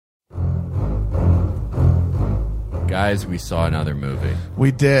Guys, we saw another movie.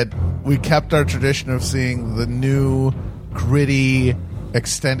 We did. We kept our tradition of seeing the new, gritty,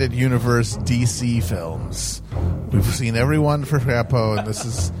 extended universe DC films. We've seen every one for Capo, and this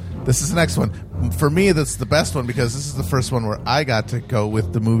is the next one. For me, that's the best one because this is the first one where I got to go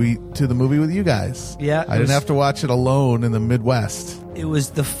with the movie with you guys. Yeah, I didn't have to watch it alone in the Midwest. It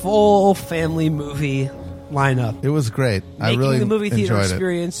was the full family movie lineup. It was great. Making I really the movie theater enjoyed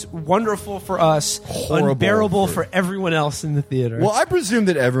experience wonderful for us, Horrible unbearable for everyone else in the theater. Well, I presume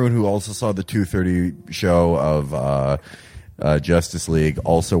that everyone who also saw the 2:30 show of Justice League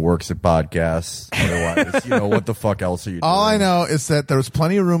also works at podcasts. Otherwise, what the fuck else are you doing? All I know is that there was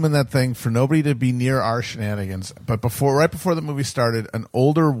plenty of room in that thing for nobody to be near our shenanigans. But right before the movie started, an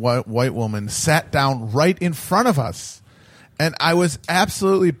older white woman sat down right in front of us. And I was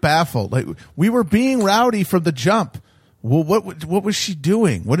absolutely baffled. Like, we were being rowdy from the jump. Well, what was she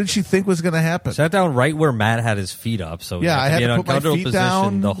doing? What did she think was going to happen? Sat down right where Matt had his feet up. So yeah, I had to put my feet position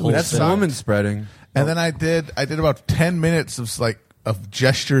down. the whole That's thing. woman spreading. And then I did about 10 minutes of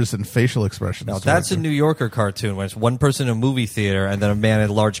gestures and facial expressions. Now, that's a New Yorker cartoon when it's one person in a movie theater and then a man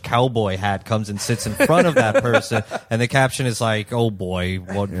in a large cowboy hat comes and sits in front of that person and the caption is like, "Oh boy,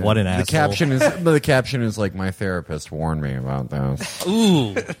 what an asshole." The caption is like, "My therapist warned me about this."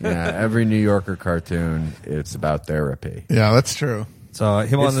 Ooh. Yeah, every New Yorker cartoon, it's about therapy. Yeah, that's true. So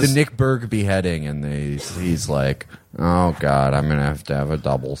him It's on this the Nick Berg beheading, and he's like, "Oh God, I'm gonna have to have a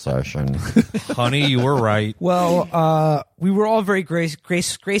double session." honey, you were right. Well, we were all very grace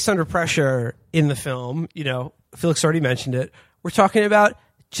under pressure in the film. Felix already mentioned it. We're talking about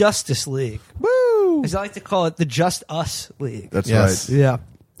Justice League. Woo! As I like to call it, the Just Us League. That's Yes. right. Yeah,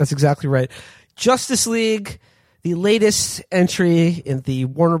 that's exactly right. Justice League, the latest entry in the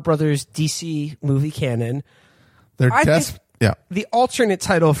Warner Brothers DC movie canon. They're yeah. The alternate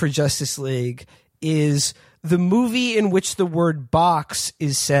title for Justice League is the movie in which the word box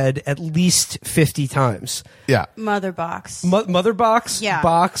is said at least 50 times. Yeah. Motherbox. Motherbox, Yeah.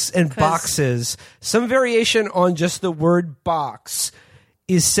 box, and boxes. Some variation on just the word box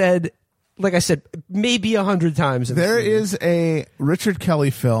is said, like I said, maybe 100 times. There is a Richard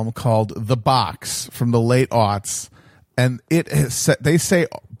Kelly film called The Box from the late aughts, and they say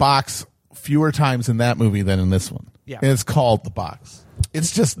box fewer times in that movie than in this one. Yeah. And it's called The Box.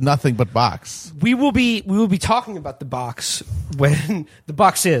 It's just nothing but box. We will be talking about the box when the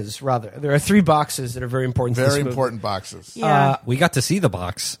box is, rather. There are 3 boxes that are very important to this Very movie. important boxes. Yeah. We got to see the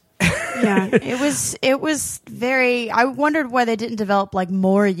box. Yeah. It was very, I wondered why they didn't develop like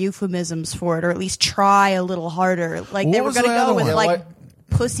more euphemisms for it, or at least try a little harder. Like What they were was going to the go other with one? like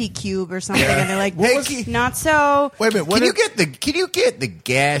Pussy Cube or something, and they're like, Hey, not so. Wait a minute. Can you get the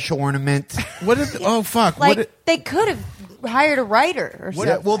gash ornament? What did? Oh fuck! Like what did, they could have hired a writer or something.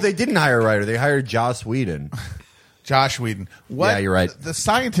 Yeah, well, they didn't hire a writer. They hired Joss Whedon. Josh Whedon. What, Yeah, you're right. The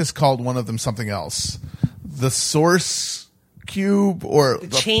scientist called one of them something else. The Source Cube or the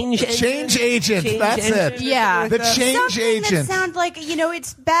change agent? Change agent. Change That's engine? it. Yeah, The change something agent. that sounds like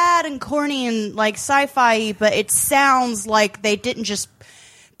it's bad and corny and like sci-fi, but it sounds like they didn't just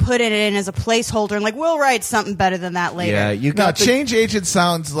put it in as a placeholder and like we'll write something better than that later. Yeah, you No, got the, change agent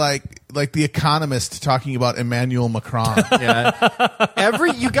sounds like The Economist talking about Emmanuel Macron.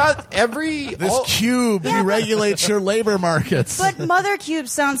 This cube regulates your labor markets. But Mother Cube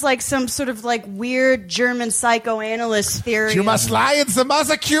sounds like some sort of like weird German psychoanalyst theory. You must lie in the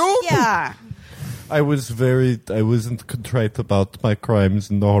Mother Cube. Yeah. I wasn't contrite about my crimes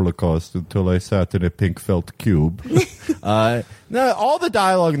in the Holocaust until I sat in a pink felt cube. no, all the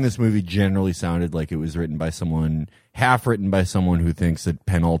dialogue in this movie generally sounded like it was written by someone, half written by someone who thinks that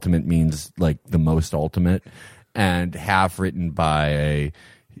penultimate means like the most ultimate, and half written by a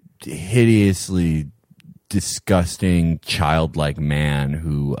hideously disgusting childlike man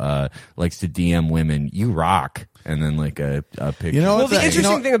who likes to DM women. You rock. And then like a picture. You know Well, what? the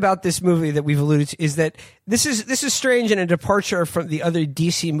interesting thing about this movie that we've alluded to is that this is strange and a departure from the other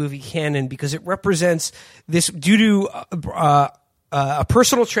DC movie canon because it represents this due to a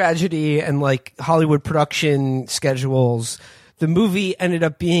personal tragedy and like Hollywood production schedules. The movie ended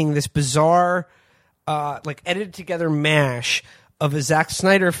up being this bizarre, like edited together mash of a Zack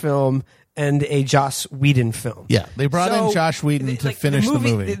Snyder film and a Joss Whedon film. Yeah, they brought in Josh Whedon to finish the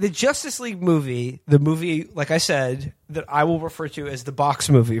movie. The Justice League movie, the movie, like I said, that I will refer to as the box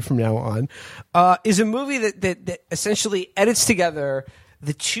movie from now on, is a movie that essentially edits together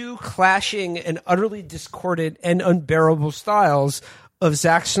the two clashing and utterly discordant and unbearable styles of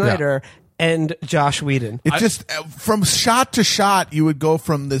Zack Snyder and Josh Whedon. It just from shot to shot, you would go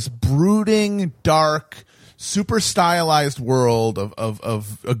from this brooding, dark, super stylized world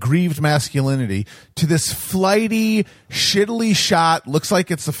of aggrieved masculinity to this flighty, shittily shot, looks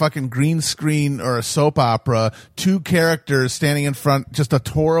like it's a fucking green screen or a soap opera, two characters standing in front, just a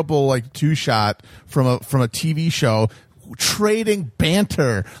horrible like two shot from a TV show, trading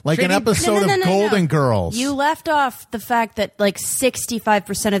banter like an episode of Golden Girls. You left off the fact that like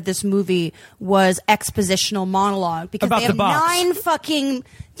 65% of this movie was expositional monologue because About they have the box. 9 fucking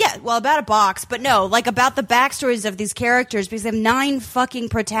about a box, but no, like about the backstories of these characters because they have 9 fucking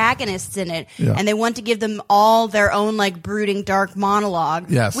protagonists in it, and they want to give them all their own like brooding dark monologue,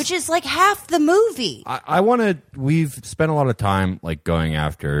 which is like half the movie. I want to. We've spent a lot of time like going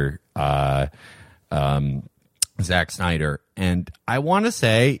after Zack Snyder, and I want to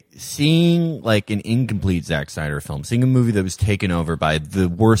say seeing like an incomplete Zack Snyder film, seeing a movie that was taken over by the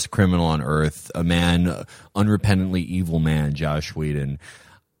worst criminal on earth, a man, unrepentantly evil man, Joss Whedon.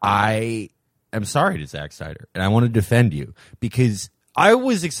 I am sorry to Zack Snyder, and I want to defend you because I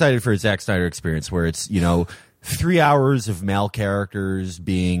was excited for a Zack Snyder experience where it's 3 hours of male characters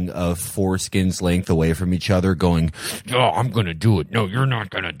being of foreskins length away from each other going, oh, I'm going to do it. No, you're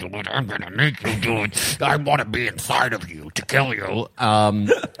not going to do it. I'm going to make you do it. I want to be inside of you to kill you.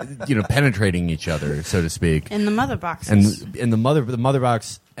 Penetrating each other, so to speak. In the mother boxes. And in the mother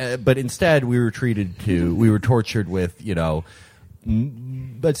box. But instead, we were tortured with,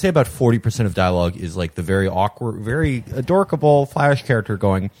 let's say about 40% of dialogue is like the very awkward, very adorable Flash character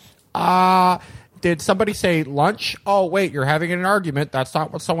going, did somebody say lunch? Oh, wait, you're having an argument. That's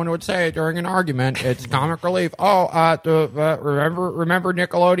not what someone would say during an argument. It's comic relief. Oh, remember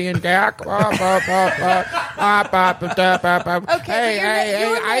Nickelodeon Gak? Okay,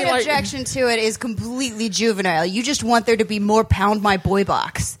 your main objection to it is completely juvenile. You just want there to be more Pound My Boy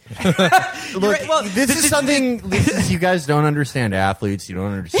Box. Look, this is something. You guys don't understand athletes. You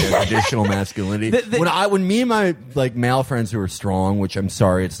don't understand traditional masculinity. When me and my like male friends who are strong, which I'm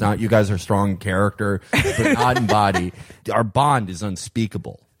sorry, it's not. You guys are strong in character, but not in body. Our bond is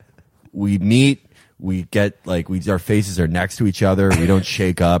unspeakable. We meet. We get like our faces are next to each other. We don't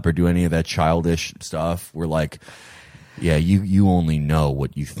shake up or do any of that childish stuff. We're like, yeah, you only know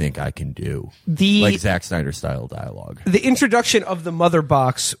what you think I can do. Like Zack Snyder style dialogue. The introduction of the mother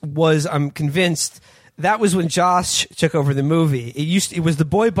box was, I'm convinced, that was when Josh took over the movie. It was the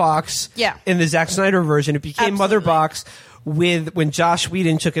boy box in the Zack Snyder version. It became Mother Box when Josh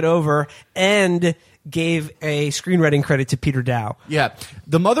Whedon took it over and gave a screenwriting credit to Peter Dow. Yeah.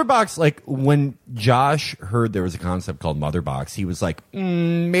 The Mother Box, like when Josh heard there was a concept called Mother Box, he was like,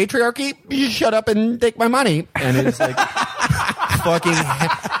 matriarchy, you shut up and take my money. And it was like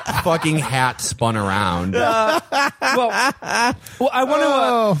fucking hat spun around. Well, I want to...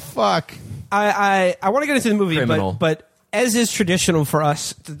 oh, fuck. I want to get into the movie, but as is traditional for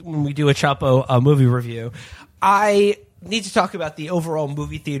us when we do a Chapo movie review, I need to talk about the overall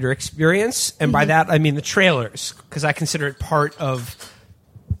movie theater experience, and by that I mean the trailers, because I consider it part of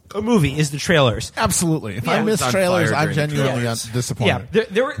a movie is the trailers. Absolutely. If I miss trailers, I'm genuinely disappointed. Yeah,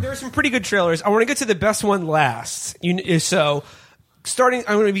 there were some pretty good trailers. I want to get to the best one last. I'm going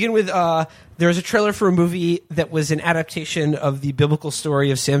to begin with there's a trailer for a movie that was an adaptation of the biblical story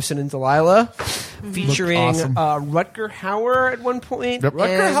of Samson and Delilah, featuring awesome. Rutger Hauer at one point. Yep.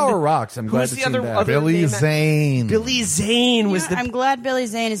 Rutger Hauer rocks. I'm glad to see that. Billy Zane. Billy Zane was I'm glad Billy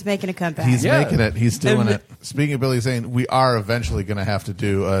Zane is making a comeback. He's making it. He's doing it. Speaking of Billy Zane, we are eventually going to have to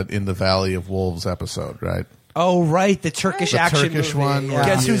do In the Valley of Wolves episode, right? Oh, right. The Turkish action Turkish movie. one. Yeah.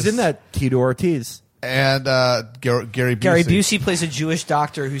 Guess who's in that? Tito Ortiz. And Gary Busey. Gary Busey plays a Jewish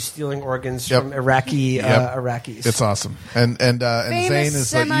doctor who's stealing organs from Iraqis. It's awesome. And Zane is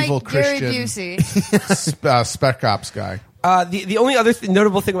the evil Gary Christian Busey. spec ops guy. The only other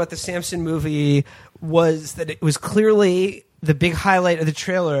notable thing about the Samson movie was that it was clearly the big highlight of the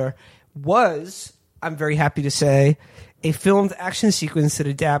trailer was, I'm very happy to say, a filmed action sequence that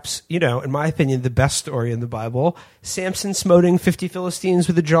adapts, in my opinion, the best story in the Bible. Samson smoting 50 Philistines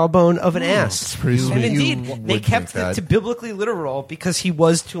with the jawbone of an ass. It's pretty sweet. And indeed, they kept it to biblically literal because he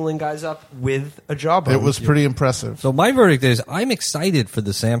was tooling guys up with a jawbone. It was pretty impressive. So my verdict is I'm excited for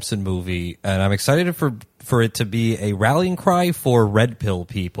the Samson movie, and I'm excited for it to be a rallying cry for red pill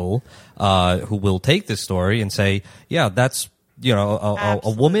people who will take this story and say, yeah, that's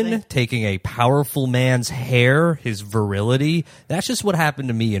a woman taking a powerful man's hair, his virility. That's just what happened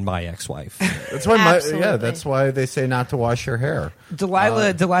to me and my ex-wife. That's why that's why they say not to wash your hair.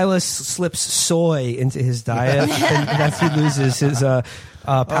 Delilah slips soy into his diet, and that's he loses his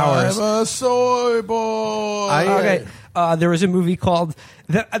powers. I'm a soy boy. Okay. There was a movie called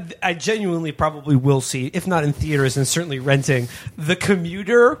that I genuinely probably will see, if not in theaters and certainly renting, The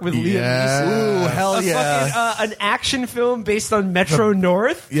Commuter with Liam Neeson. Ooh, hell An action film based on Metro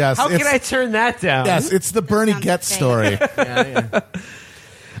North. Yes, How can it's- I turn that down? Yes, it's the Bernie sounds Getz fake. story.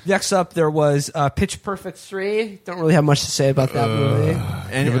 Next up, there was Pitch Perfect 3. Don't really have much to say about that movie.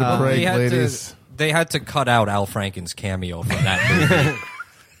 And Give it a break, They had ladies. they had to cut out Al Franken's cameo from that movie.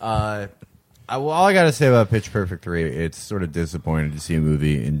 all I got to say about Pitch Perfect 3, it's sort of disappointing to see a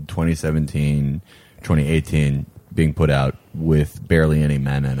movie in 2017, 2018 being put out with barely any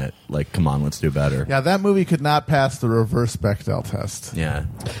men in it. Like, come on, let's do better. Yeah, that movie could not pass the reverse Bechdel test. Yeah.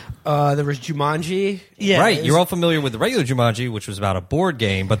 There was Jumanji. Yeah, Right, you're all familiar with the regular Jumanji, which was about a board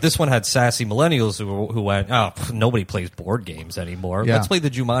game, but this one had sassy millennials who went, nobody plays board games anymore. Yeah. Let's play the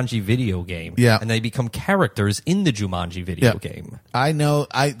Jumanji video game. Yeah. And they become characters in the Jumanji video game. I know.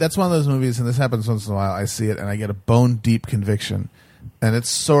 That's one of those movies, and this happens once in a while. I see it, and I get a bone-deep conviction. And it's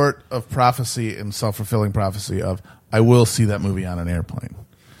sort of prophecy and self-fulfilling prophecy of, I will see that movie on an airplane.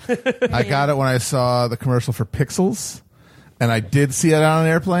 I got it when I saw the commercial for Pixels, and I did see it on an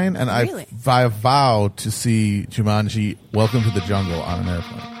airplane, and Really? I vowed to see Jumanji Welcome to the Jungle on an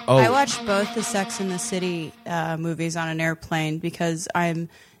airplane. I watched both the Sex and the City movies on an airplane because I'm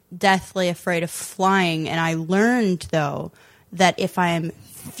deathly afraid of flying. And I learned, though, that if I am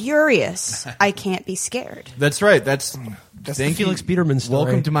furious, I can't be scared. That's right. That's the thank you. Felix Biederman story.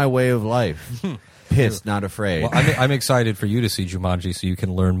 Welcome to my way of life. Pissed, not afraid. Well, I'm excited for you to see Jumanji so you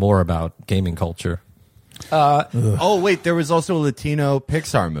can learn more about gaming culture. Oh, wait, there was also a Latino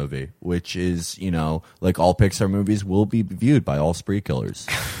Pixar movie, which is, like all Pixar movies will be viewed by all spree killers.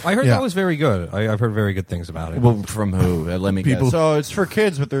 I heard Yeah. that was very good. I've heard very good things about it. Well, from who? Let me People- guess. So it's for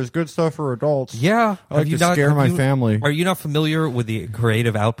kids, but there's good stuff for adults. Yeah. I like to scare my family. Are you not familiar with the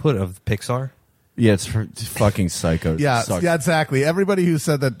creative output of Pixar? Yeah, it's fucking psycho. Yeah, Sucks. yeah, exactly. Everybody who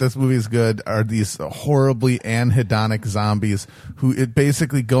said that this movie is good are these horribly anhedonic zombies who it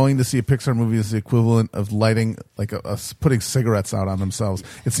basically going to see a Pixar movie is the equivalent of lighting like putting cigarettes out on themselves.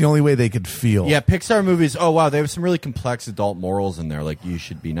 It's the only way they could feel. Yeah, Pixar movies. Oh wow, they have some really complex adult morals in there. Like you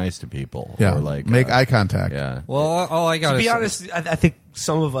should be nice to people. Yeah. Or like Make eye contact. Yeah. Well, all I got To be honest, I think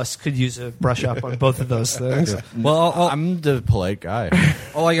some of us could use a brush up on both of those things. I'm the polite guy.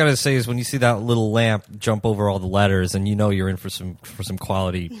 all I got to say is when you see that little lamp jump over all the letters, and you know you're in for some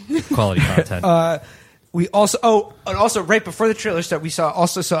quality content. We also and also right before the trailer started, we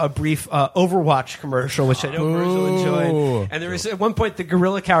also saw a brief Overwatch commercial, which I know Virgil enjoyed. And there was at one point the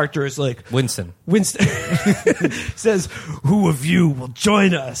gorilla character is like Winston. says, "Who of you will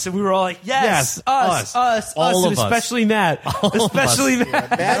join us?" And we were all like, "Yes, us, All and of us. especially Matt, especially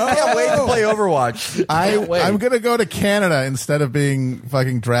Matt." I can't wait to play Overwatch. I'm going to go to Canada instead of being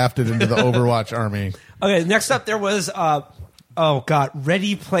fucking drafted into the Overwatch army. Okay, next up there was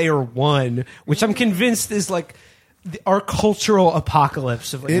Ready Player One, which I'm convinced is like our cultural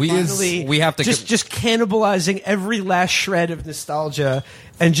apocalypse of like It finally is- we have to just cannibalizing every last shred of nostalgia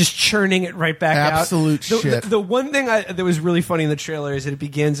and just churning it right back Absolute out. shit. The one thing that was really funny in the trailer is that it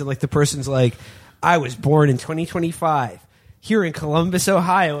begins and like the person's like, "I was born in 2025 here in Columbus,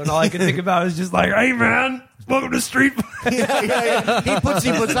 Ohio," and all I could think about is just like, "Hey man, welcome to Street." He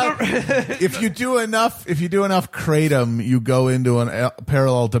puts out. If you do enough kratom, you go into a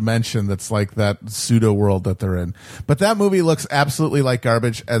parallel dimension that's like that pseudo world that they're in. But that movie looks absolutely like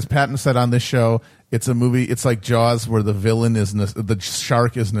garbage. As Patton said on this show, it's a movie. It's like Jaws, where the villain is the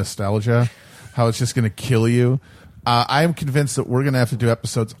shark is nostalgia. How it's just going to kill you. I am convinced that we're going to have to do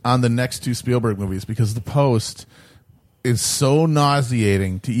episodes on the next two Spielberg movies because The Post is so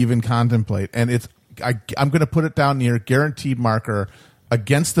nauseating to even contemplate, and it's. I'm going to put it down near guaranteed marker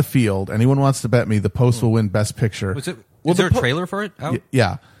against the field. Anyone wants to bet me The Post will win Best Picture? Is Well, there a the trailer for it out?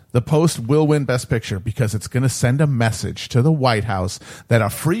 Yeah. The Post will win Best Picture because it's going to send a message to the White House that a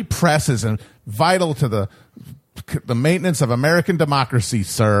free press is vital to the maintenance of American democracy,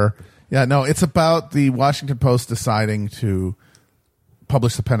 sir. Yeah, no, it's about the Washington Post deciding to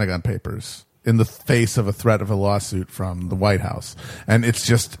publish the Pentagon Papers in the face of a threat of a lawsuit from the White House. And it's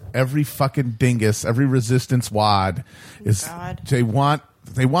just every fucking dingus, every resistance wad is God. they want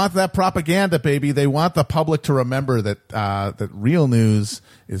that propaganda, baby. They want the public to remember that that real news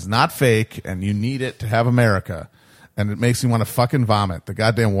is not fake and you need it to have America. And it makes me want to fucking vomit. The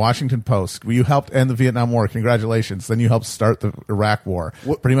goddamn Washington Post. You helped end the Vietnam War. Congratulations. Then you helped start the Iraq War.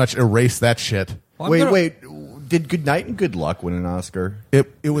 Pretty much erase that shit. Well, I'm gonna- Wait. Did Good Night and Good Luck win an Oscar?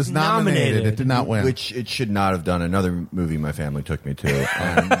 It was nominated. Nominated. It did not win. Which it should not have done. Another movie my family took me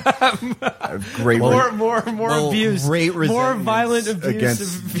to. Great, more abuse, great more violent abuse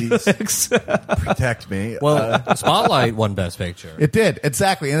against these, protect me. Well, Spotlight won Best Picture. It did,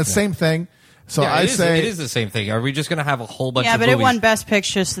 exactly, and the same thing. So Yeah, I it is- say it is the same thing. Are we just going to have a whole bunch Yeah, of but it movies? won Best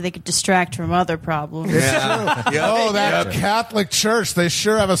Picture so they could distract from other problems. Oh, that Catholic Church, they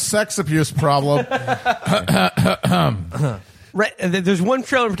sure have a sex abuse problem. Right. There's one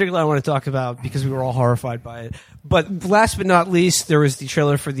trailer in particular I want to talk about because we were all horrified by it. But last but not least, there was the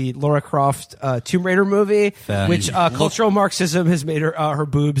trailer for the Lara Croft Tomb Raider movie, which cultural Marxism has made her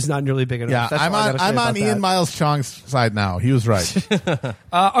boobs not nearly big enough. Yeah, That's all I gotta say I'm about on Ian that. Miles Chong's side now. He was right.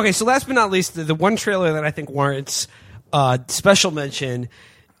 Okay, so last but not least, the one trailer that I think warrants special mention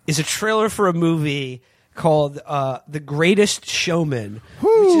is a trailer for a movie called The Greatest Showman,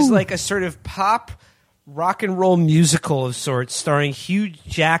 which is like a sort of pop rock and roll musical of sorts starring Hugh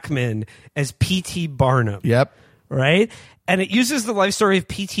Jackman as P.T. Barnum. Yep. Right? And it uses the life story of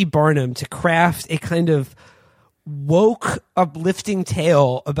P.T. Barnum to craft a kind of woke, uplifting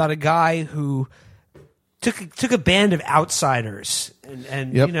tale about a guy who took a band of outsiders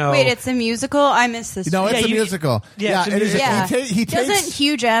and Yep. you know. Wait, it's a musical? I missed this. No, it's Yeah, a you- musical. yeah, it's a it is. musical. Yeah. He Doesn't takes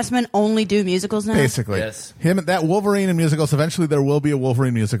Hugh Jackman only do musicals now? basically Yes. him that Wolverine in musicals. Eventually, there will be a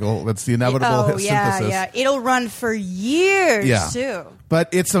Wolverine musical. That's the inevitable Oh, yeah, synthesis. yeah. It'll run for years, Yeah. too. But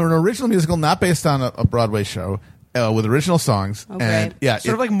it's an original musical, not based on a Broadway show, with original songs. Okay. And yeah,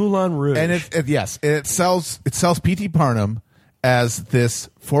 Sort of like Moulin Rouge. and it sells P.T. Barnum as this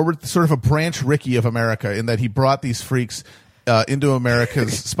forward, sort of a Branch Rickey of America, in that he brought these freaks into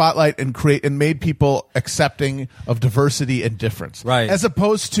America's spotlight and made people accepting of diversity and difference, Right. As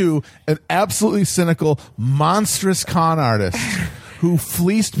opposed to an absolutely cynical, monstrous con artist who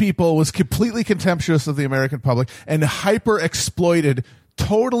fleeced people, was completely contemptuous of the American public, and hyper exploited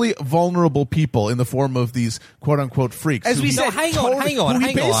totally vulnerable people in the form of these quote-unquote freaks. As who we he said, hang on, who he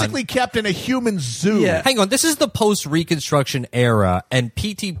hang basically on. kept in a human zoo. Yeah. Hang on, this is the post-Reconstruction era, and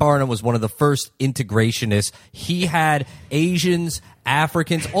P.T. Barnum was one of the first integrationists. He had Asians,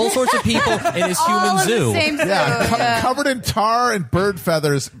 Africans, all sorts of people in his human All in zoo. the same zoo. Yeah, covered in tar and bird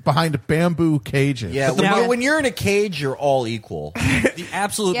feathers behind bamboo cages. Yeah, when you're in a cage, you're all equal. The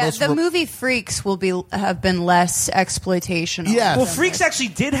absolute Yeah, most the movie Freaks will have been less exploitational. Yes. well, than Freaks actually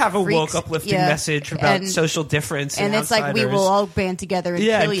did have a Freaks, woke, uplifting yeah. message about And- social difference, And it's like we outsiders. will all band together and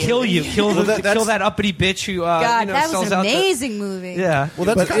yeah, kill you. kill you, kill that's- that uppity bitch who God, that was sells an out the- amazing movie. Yeah, Well,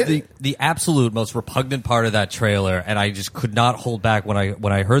 that's But the absolute most repugnant part of that trailer, and I just could not hold back when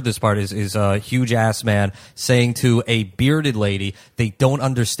I heard this part, is a huge ass man saying to a bearded lady, "They don't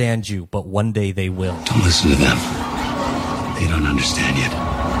understand you, but one day they will." Don't listen to them. They don't understand yet.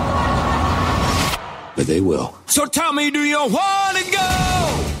 But they will. So tell me, do you want to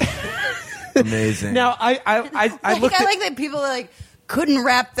go? amazing. Now I looked I at like that people couldn't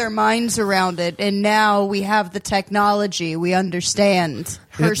wrap their minds around it, and now we have the technology. We understand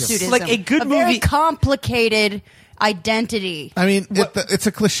hirsutism. Like a good very movie- complicated identity. I mean, it's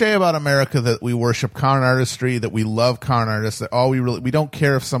a cliche about America that we worship con artistry, that we love con artists, that we don't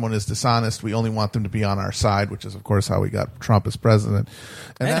care if someone is dishonest. We only want them to be on our side, which is, of course, how we got Trump as president.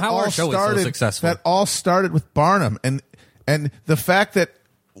 And that how all our show is so successful. That all started with Barnum, and the fact that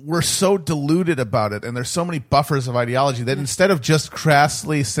we're so deluded about it, and there's so many buffers of ideology that instead of just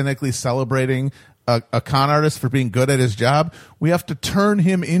crassly, cynically celebrating a con artist for being good at his job, we have to turn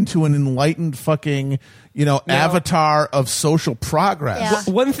him into an enlightened fucking, avatar of social progress.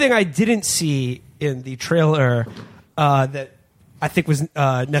 Yeah. one thing I didn't see in the trailer that I think was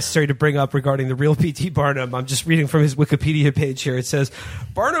necessary to bring up regarding the real P.T. Barnum. I'm just reading from his Wikipedia page here. It says,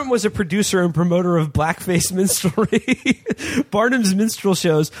 Barnum was a producer and promoter of blackface minstrelry. Barnum's minstrel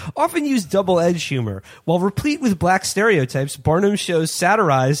shows often use double-edged humor. While replete with black stereotypes, Barnum's shows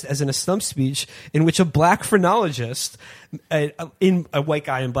satirized, as in a stump speech, in which a black phrenologist, in a white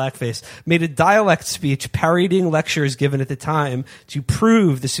guy in blackface, made a dialect speech parodying lectures given at the time to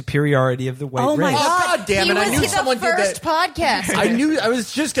prove the superiority of the white Oh my race. God! God damn it, I He knew was someone the did that. first podcast.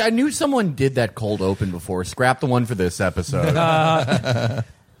 I knew someone did that cold open before. Scrap the one for this episode.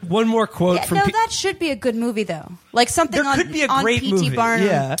 One more quote Yeah, from no, P- that should be a good movie though. Like something There on could be a on great P.T. movie. Barnum.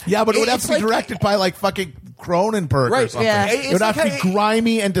 Yeah. Yeah, but it would have It's to be like- directed by like fucking Cronenberg or Right. something. Yeah. It would have to be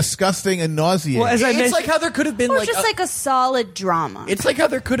grimy and disgusting and nauseating. Well, as I It's mentioned, like how there could have been Or like just like a solid drama. It's like how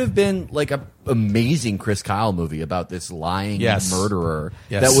there could have been like a amazing Chris Kyle movie about this lying Yes. murderer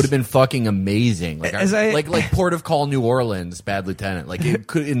Yes. that would have been fucking amazing. Like As Port of Call New Orleans, Bad Lieutenant. Like it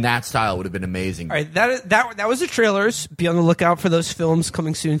could in that style would have been amazing. all right, that was the trailers. Be on the lookout for those films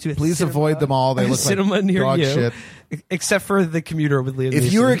coming soon to a Please cinema- avoid them all. They look cinema like near dog you, shit. except for The Commuter with Liam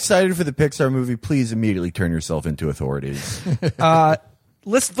If you were Neeson. excited for the Pixar movie, please immediately turn yourself into authorities.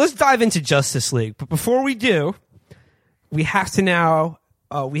 Let's dive into Justice League. But before we do, we have to now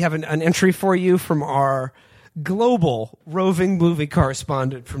we have an entry for you from our global roving movie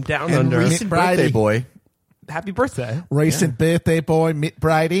correspondent from Down Under. Recent birthday boy. Happy birthday. Recent birthday boy, Mitt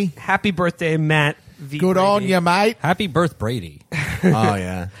Brady. Happy birthday, Matt V. Good Brady. on you, mate. Happy birth, Brady. Oh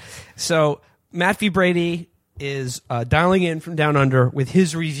yeah. So Matt V. Brady is dialing in from Down Under with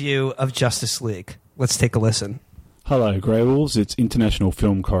his review of Justice League. Let's take a listen. Hello, Grey Wolves. It's international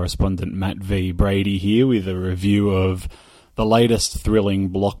film correspondent Matt V. Brady here with a review of the latest thrilling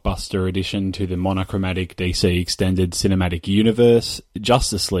blockbuster addition to the monochromatic DC Extended Cinematic Universe,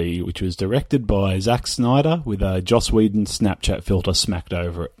 Justice League, which was directed by Zack Snyder with a Joss Whedon Snapchat filter smacked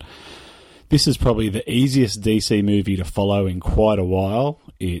over it. This is probably the easiest DC movie to follow in quite a while.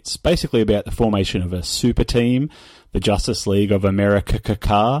 It's basically about the formation of a super team, the Justice League of America,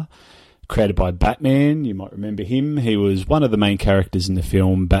 created by Batman. You might remember him. He was one of the main characters in the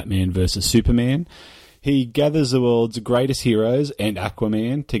film Batman vs. Superman. He gathers the world's greatest heroes and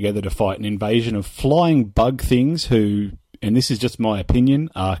Aquaman together to fight an invasion of flying bug things who, and this is just my opinion,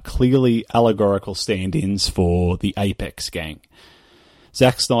 are clearly allegorical stand-ins for the Apex gang.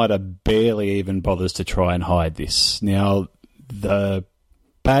 Zack Snyder barely even bothers to try and hide this. Now, the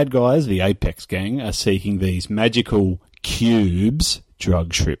bad guys, the Apex gang, are seeking these magical cubes,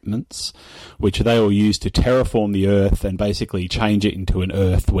 drug shipments, which they will use to terraform the Earth and basically change it into an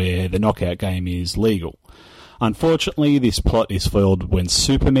Earth where the knockout game is legal. Unfortunately, this plot is foiled when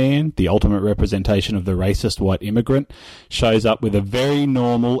Superman, the ultimate representation of the racist white immigrant, shows up with a very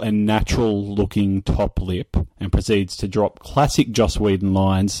normal and natural-looking top lip and proceeds to drop classic Joss Whedon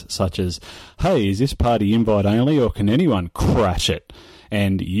lines such as, "Hey, is this party invite only or can anyone crash it?"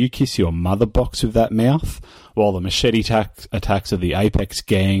 And "You kiss your motherbox with that mouth," while the machete attacks of the Apex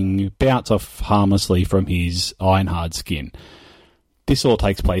gang bounce off harmlessly from his iron-hard skin. This all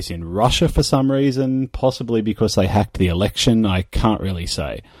takes place in Russia for some reason, possibly because they hacked the election, I can't really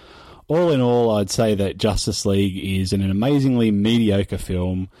say. All in all, I'd say that Justice League is an amazingly mediocre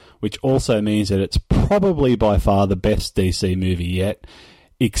film, which also means that it's probably by far the best DC movie yet,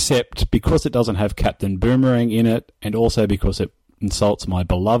 except because it doesn't have Captain Boomerang in it, and also because it insults my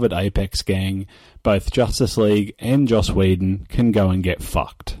beloved Apex gang, both Justice League and Joss Whedon can go and get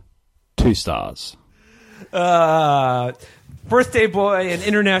fucked. 2 stars. Birthday boy and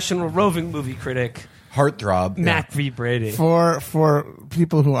international roving movie critic Heartthrob. Matt V. Brady. For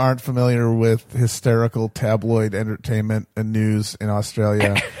people who aren't familiar with hysterical tabloid entertainment and news in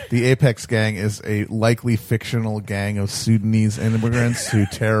Australia, the Apex Gang is a likely fictional gang of Sudanese immigrants who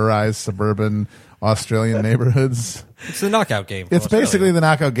terrorize suburban Australian neighborhoods. It's the knockout game. It's basically the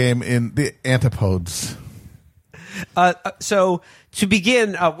knockout game in the antipodes. So to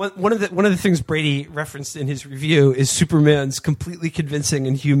begin, one of the things Brady referenced in his review is Superman's completely convincing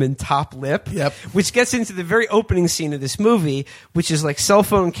and human top lip. Yep. Which gets into the very opening scene of this movie, which is like cell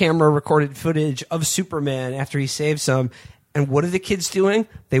phone camera recorded footage of Superman after he saves some. And what are the kids doing?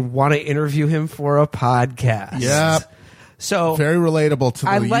 They want to interview him for a podcast. Yep. So Very relatable to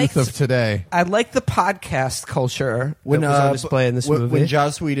the youth of today. I like the podcast culture that was on display in this movie. When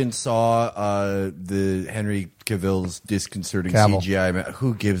Joss Whedon saw the Henry Cavill's disconcerting Cavill. CGI mouth,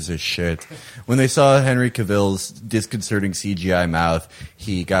 who gives a shit? When they saw Henry Cavill's disconcerting CGI mouth,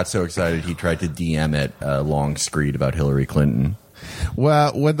 he got so excited he tried to DM it a long screed about Hillary Clinton.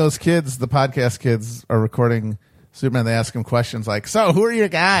 Well, when those kids, the podcast kids, are recording Superman, they ask him questions like, "So, who are your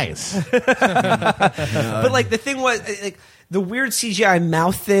guys?" But like the thing was, like the weird CGI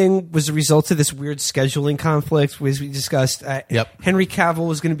mouth thing was a result of this weird scheduling conflict, as we discussed. Yep. Henry Cavill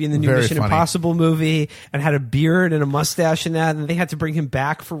was going to be in the new Very Mission funny. Impossible movie and had a beard and a mustache in that, and they had to bring him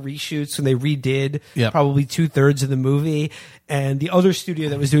back for reshoots, and they redid Yep. probably 2/3 of the movie. And the other studio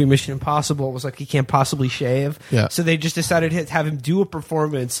that was doing Mission Impossible was like, he can't possibly shave. Yeah. So they just decided to have him do a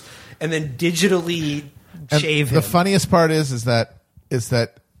performance and then digitally And shave him. the funniest part is that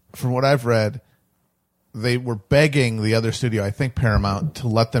from what I've read, they were begging the other studio, I think Paramount, to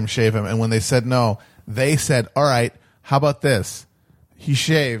let them shave him. And when they said no, they said, "All right, how about this? He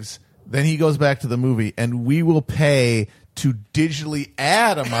shaves, then he goes back to the movie, and we will pay to digitally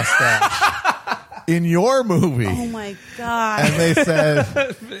add a mustache." in your movie. Oh my god! And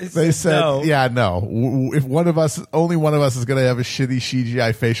they said, no. yeah, no. If only one of us is going to have a shitty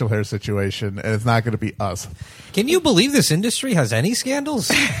CGI facial hair situation, and it's not going to be us. Can you believe this industry has any scandals?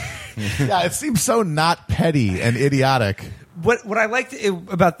 Yeah, it seems so not petty and idiotic. What I liked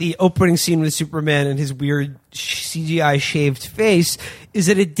about the opening scene with Superman and his weird CGI shaved face is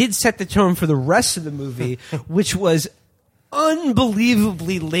that it did set the tone for the rest of the movie, which was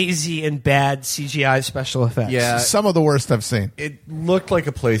unbelievably lazy and bad CGI special effects. Yeah. Some of the worst I've seen. It looked like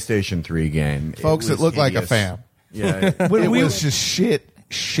a PlayStation 3 game. Folks, it was looked like a hideous. fan. Yeah. It was just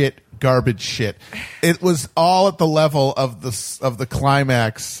shit, garbage shit. It was all at the level of the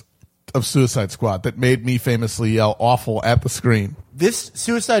climax of Suicide Squad that made me famously yell awful at the screen. This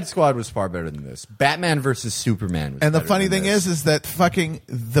Suicide Squad was far better than this. Batman versus Superman was And the better funny than thing this. is that fucking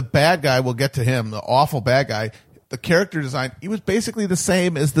the bad guy, we'll get to him, the awful bad guy, the character design, he was basically the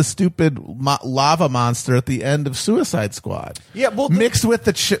same as the stupid lava monster at the end of Suicide Squad. Yeah, well, mixed with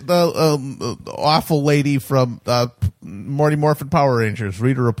the awful lady from Morty Morphin Power Rangers,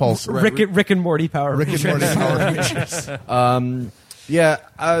 Rita Repulsa. Rick and Morty Power Rick and Rangers. Morty Power Rangers. Yeah,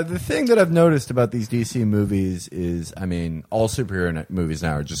 the thing that I've noticed about these DC movies is, I mean, all superhero movies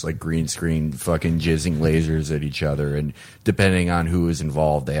now are just like green screen fucking jizzing lasers at each other, and depending on who is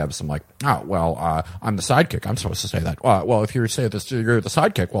involved, they have some like, oh, well, I'm the sidekick, I'm supposed to say that. Well, if you say this, you're the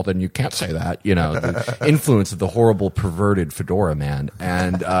sidekick, well, then you can't say that. You know, the influence of the horrible, perverted Fedora Man.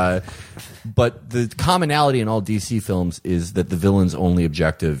 And, but the commonality in all DC films is that the villain's only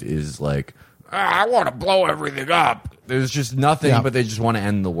objective is like, I want to blow everything up. There's just nothing, but they just want to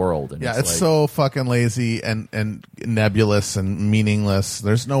end the world. And Yeah, it's like, so fucking lazy and nebulous and meaningless.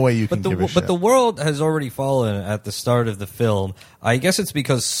 There's no way you can give a shit. But the world has already fallen at the start of the film. I guess it's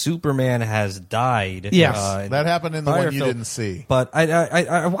because Superman has died. Yes. That happened in the prior one you film. didn't see. But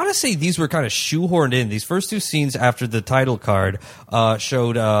I want to say these were kind of shoehorned in. These first two scenes after the title card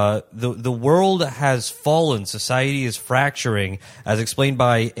showed the world has fallen. Society is fracturing, as explained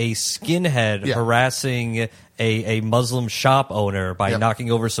by a skinhead harassing a Muslim shop owner by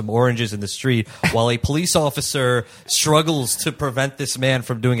knocking over some oranges in the street while a police officer struggles to prevent this man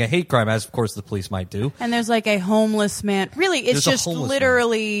from doing a hate crime, as of course the police might do. And there's like a homeless man. Really, it's There's a just homeless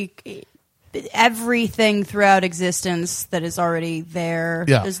literally everything throughout existence that is already there.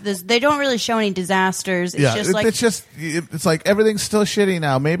 Yeah. They don't really show any disasters. It's just like it's like everything's still shitty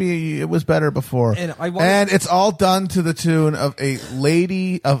now. Maybe it was better before. And it's all done to the tune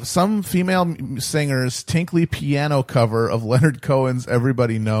of some female singer's tinkly piano cover of Leonard Cohen's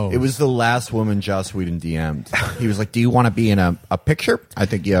 "Everybody Knows." it was the last woman Joss Whedon DM'd. He was like, do you want to be in a picture? I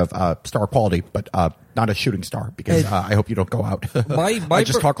think you have star quality, but not a shooting star, because I hope you don't go out. I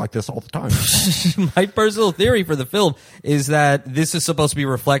just talk like this all the time. My personal theory for the film is that this is supposed to be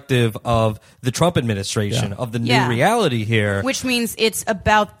reflective of the Trump administration, of the new reality here. which means it's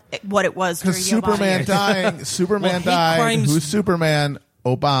about what it was during Because the Obama Superman years. dying. Superman hate died. crimes- Who's Superman?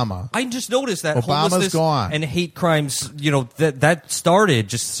 Obama. I just noticed that Obama's homelessness gone. and hate crimes, that started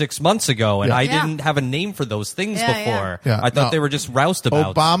just 6 months ago, and I Yeah. didn't have a name for those things Yeah, before. yeah. I thought No. they were just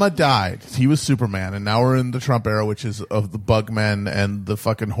roustabout. Obama died. He was Superman, and now we're in the Trump era, which is of the bugmen and the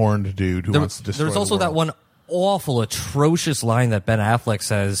fucking horned dude who wants to destroy There's also the that world. one awful, atrocious line that Ben Affleck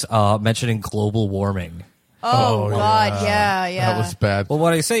says, mentioning global warming. Oh, God, yeah. That was bad. Well,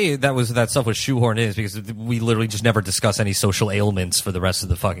 when I say that stuff was shoehorned in is because we literally just never discuss any social ailments for the rest of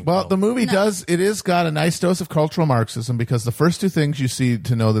the fucking Well, film. the movie is got a nice dose of cultural Marxism, because the first two things you see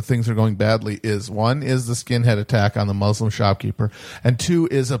to know that things are going badly is, one is the skinhead attack on the Muslim shopkeeper, and two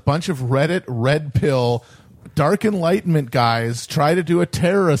is a bunch of Reddit red pill Dark Enlightenment guys try to do a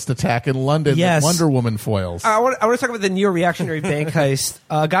terrorist attack in London Yes. with Wonder Woman foils. I want to talk about the neo-reactionary bank heist.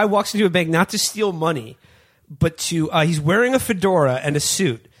 A guy walks into a bank not to steal money, but he's wearing a fedora and a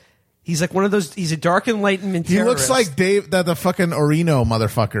suit. He's like one of those. He's a Dark Enlightenment He terrorist. looks like the fucking Orino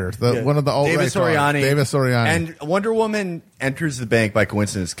motherfucker, one of the alt-right Davis guys. Oriani. Davis Oriani. And Wonder Woman enters the bank by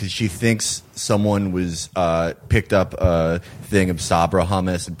coincidence because she thinks someone was picked up a thing of Sabra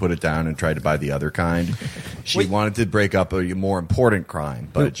hummus and put it down and tried to buy the other kind. She wanted to break up a more important crime,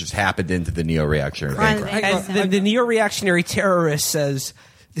 but it just happened into the neo-reactionary bank crime. And the neo-reactionary terrorist says,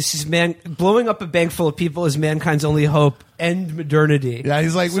 "This is blowing up a bank full of people is mankind's only hope. End modernity." Yeah,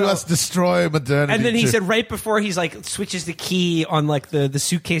 he's like, we must destroy modernity. And then he too. said right before he's like switches the key on like the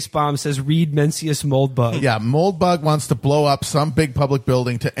suitcase bomb, says read Mencius Moldbug. Yeah, Moldbug wants to blow up some big public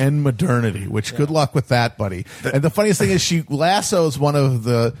building to end modernity, which good luck with that, buddy. And the funniest thing is she lassos one of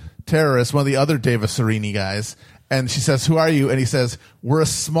the terrorists, one of the other Davis Serini guys, and she says, "Who are you?" And he says, "We're a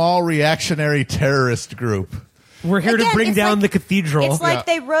small reactionary terrorist group." We're here to bring it's down like- the cathedral. It's like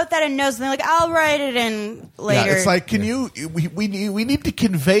they wrote that in notes, and they're like, "I'll write it in later." Yeah, it's like, can you? We need to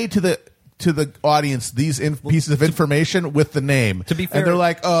convey to the audience these pieces of information with the name. To be fair, and they're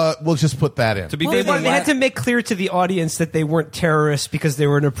like, we'll just put that in. To be Well, fair, they had to make clear to the audience that they weren't terrorists because they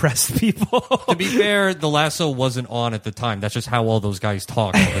were an oppressed people. to be fair, the lasso wasn't on at the time. That's just how all those guys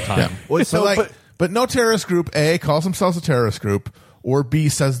talk all the time. Well, So but no terrorist group A calls themselves a terrorist group, or B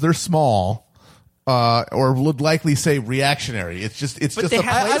says they're small, or would likely say reactionary. It's just a placeholder.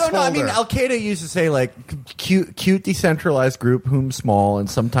 I don't know. I mean, Al Qaeda used to say like cute decentralized group, whom small, and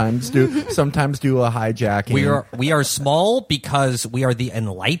sometimes do a hijacking. We are small because we are the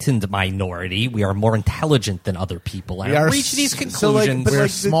enlightened minority. We are more intelligent than other people. And We are reach these so, like, conclusions. but we're like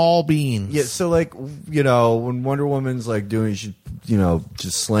small beans. Yeah, so like when Wonder Woman's like doing,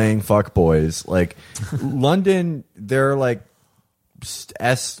 just slaying fuckboys. Like London, there are like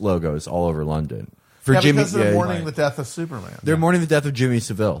S logos all over London for Jimmy. Because they're mourning right. the death of Superman. They're mourning the death of Jimmy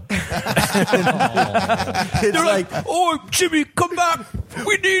Savile. It's like, "Oh, Jimmy, come back!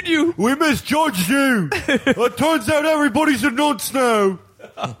 We need you." we misjudged you. It turns out everybody's a nonce now.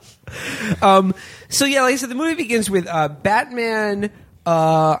 So yeah, like I said, the movie begins with Batman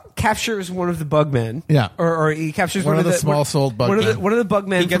captures one of the Bugmen. Yeah. or he captures One of the small-souled Bugmen. One of the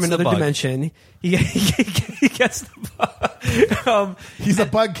Bugmen He gets from the another bug. dimension. He gets the bug. He's a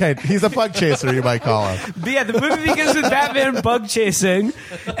bug He's a bug chaser, you might call him. But yeah, the movie begins with Batman bug chasing,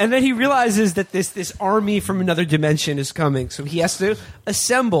 and then he realizes that this army from another dimension is coming. So he has to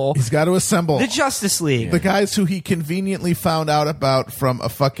assemble He's got to assemble the Justice League. the guys who he conveniently found out about from a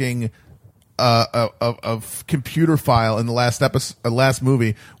fucking a computer file in the last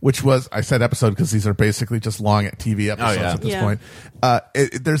movie, which was, I said episode because these are basically just long TV episodes yeah. at this Yeah. point.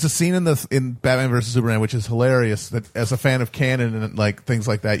 There's a scene in Batman vs Superman which is hilarious that as a fan of canon and like things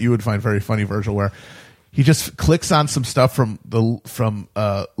like that you would find very funny, Virgil, where he just clicks on some stuff from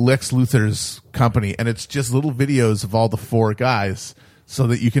Lex Luthor's company, and it's just little videos of all the four guys so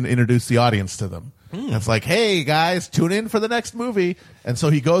that you can introduce the audience to them. And it's like, hey guys, tune in for the next movie, and so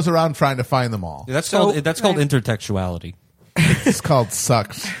he goes around trying to find them all. That's called intertextuality. It's called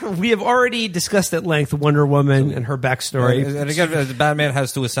sucks. We have already discussed at length Wonder Woman and her backstory. And again, Batman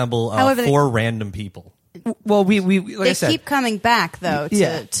has to assemble However, four random people. Well, we like I They said, keep coming back though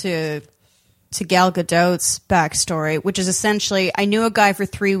to Gal Gadot's backstory, which is essentially, I knew a guy for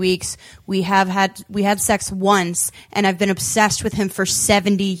 3 weeks. We had sex once, and I've been obsessed with him for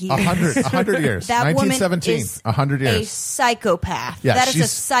 70 years. 100 years. That woman 1917. is 100 a years. psychopath. Yeah, that is a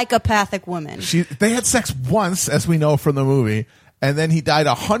she's- psychopathic woman. They had sex once, as we know from the movie, and then he died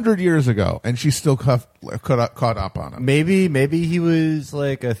 100 years ago, and she's still caught up on him. Maybe he was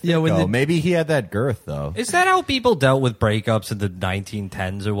like a Yeah, when thicko. the- Maybe he had that girth though. Is that how people dealt with breakups in the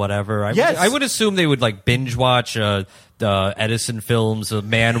 1910s or whatever? Yes. I would assume they would like binge watch Edison films, a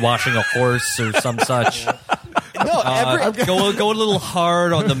man washing a horse or some such. No, Go a little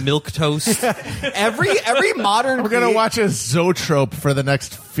hard on the milk toast. every modern We're going to watch a Zoetrope for the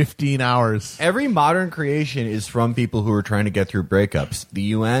next 15 hours. Every modern creation is from people who are trying to get through breakups. The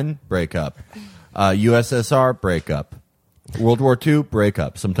UN, breakup. USSR, breakup. World War II,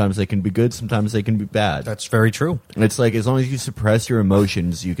 breakup. Sometimes they can be good, sometimes they can be bad. That's very true. And it's like, as long as you suppress your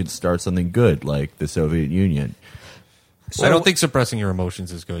emotions, you can start something good, like the Soviet Union. I don't think suppressing your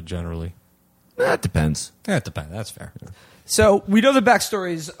emotions is good generally. That depends. That depends. That's fair. So we know the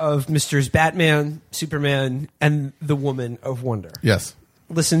backstories of Mr. Batman, Superman, and the Woman of Wonder. Yes.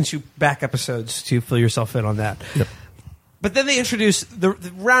 Listen to back episodes to fill yourself in on that. Yep. But then they introduce the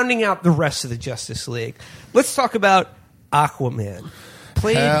rounding out the rest of the Justice League. Let's talk about Aquaman,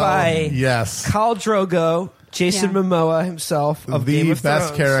 played Hell by yes. Khal Drogo, Jason Yeah. Momoa himself of The Game of best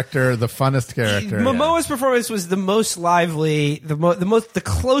Thrones. character, the funnest character. Momoa's performance was the most lively, the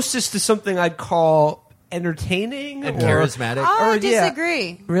closest to something I'd call entertaining And or charismatic. I Or, yeah.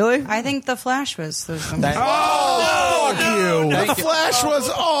 disagree. Really? I think the Flash was the Oh, fuck you. The Flash was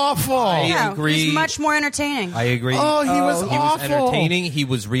awful. Yeah, agree. He's much more entertaining. I agree. Oh, he was He was awful. entertaining. He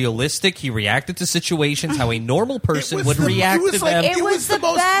was realistic. He reacted to situations how a normal person was would the- react it was to like- them. It It was was the the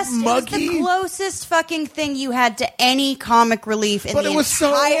most best. It was muggy. the closest fucking thing you had to any comic relief in But the it was so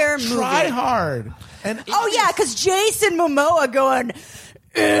entire movie. try hard. And Oh yeah, because Jason Momoa going,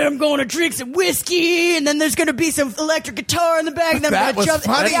 I'm going to drink some whiskey, and then there's going to be some electric guitar in the back. And then That I'm going to was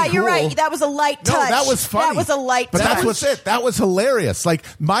jump. funny. Yeah, you're Cool. right. That was a light touch. No, that was funny. That was a light but touch. that's what's it. That was hilarious. Like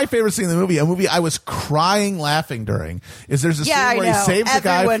my favorite scene in the movie, a movie I was crying laughing during, is there's a Yeah, scene I where know. he saves a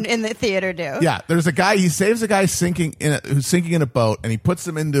guy. Everyone in the theater do. Yeah, there's a guy. He saves a guy who's sinking in a boat, and he puts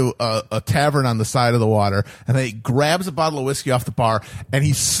him into a tavern on the side of the water, and then he grabs a bottle of whiskey off the bar, and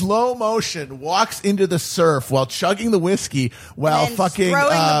he slow motion walks into the surf while chugging the whiskey while And then fucking throwing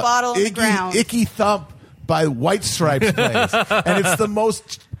the bottle on the ground. Icky Thump by White Stripes plays, and it's the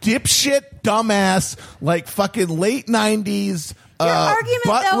most dipshit, dumbass, like fucking late '90s. Your argument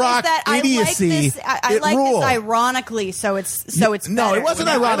butt though is rock that idiocy. I like this. I It like ruled. this ironically, so it's No, better. it wasn't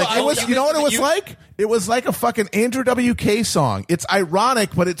ironic. It was, you know what it was like? It was like a fucking Andrew WK song. It's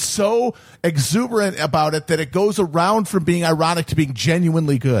ironic, but it's so exuberant about it that it goes around from being ironic to being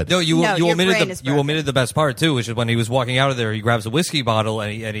genuinely good. No, you No, your brain is broken. omitted the best part too, which is when he was walking out of there. He grabs a whiskey bottle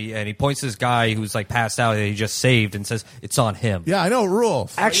and he points to this guy who's like passed out that he just saved and says it's on him. Yeah, I know, it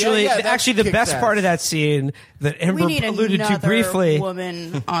rules. Actually, Yeah, that actually, the kicks best ass. part of that scene that Amber We need alluded to another briefly.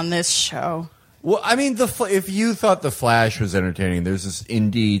 woman on this show. Well, I mean, if you thought The Flash was entertaining, there's this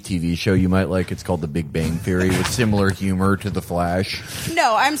indie TV show you might like. It's called The Big Bang Theory with similar humor to The Flash.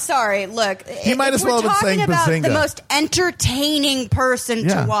 No, I'm sorry. Look, He might as well have been saying We're talking Bazinga. about the most entertaining person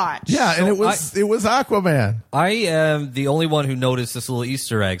Yeah. to watch. Yeah, and So it was Aquaman. I am the only one who noticed this little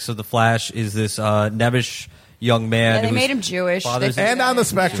Easter egg. So the Flash is this nebbish young man. Yeah, they who's made him Jewish. father's- They- And on the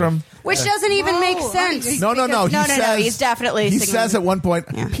spectrum. Which doesn't even make sense. No. because- He says, He's definitely. He singing- says at one point,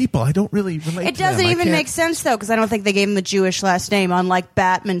 Yeah. people, I don't really relate It to them. doesn't I even can't- make sense though, because I don't think they gave him the Jewish last name, unlike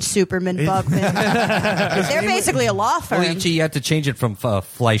Batman, Superman, Bugman. They're basically a law firm. Well, you had to change it from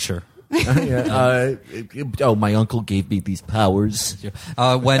Fleischer. My uncle gave me these powers.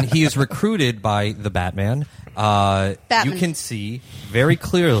 When he is recruited by the Batman, you can see very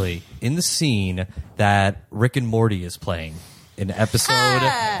clearly in the scene that Rick and Morty is playing an episode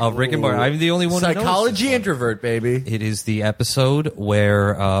of Rick and Morty. I'm the only one who knows Psychology this one. introvert, baby. It is the episode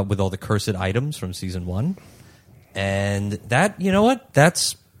where with all the cursed items from season 1, and that, you know what?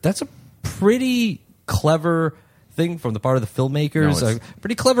 That's a pretty clever thing from the part of the filmmakers. No, A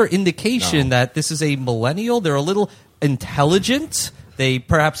pretty clever indication that this is a millennial. They're a little intelligent. They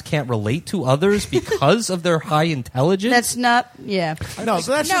perhaps can't relate to others because of their high intelligence. That's not. Yeah. No,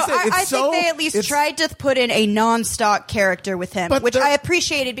 so that's No, just it. It's I so, think they at least it's- tried to put in a non-stock character with him, But which they're- I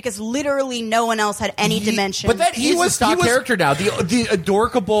appreciated because literally no one else had any dimension. But that he was a stock character now. The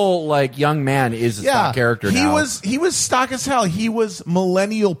adorkable like young man is a stock character now. He was stock as hell. He was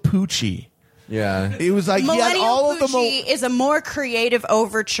millennial Poochie. Yeah. He was like, he had Millennial all of the Poochie is a more creative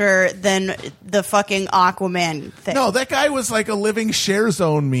overture than the fucking Aquaman thing. No, that guy was like a living share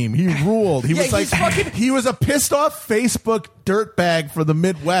zone meme. He ruled. He was like, he was a pissed off Facebook dirtbag for the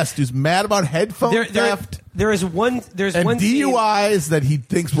Midwest who's mad about headphone theft There is one. There's and one scene- DUIs that he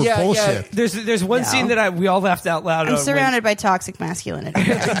thinks were bullshit. There's one No. scene that we all laughed out loud. I'm when- surrounded by toxic masculinity.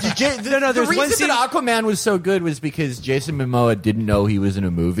 The there's one reason scene- that Aquaman was so good was because Jason Momoa didn't know he was in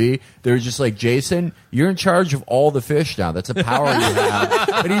a movie. They were just like, Jason, you're in charge of all the fish now. That's a power you have.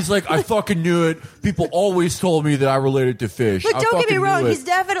 And he's like, I fucking knew it. People always told me that I related to fish. But I don't get me fucking wrong, knew it. he's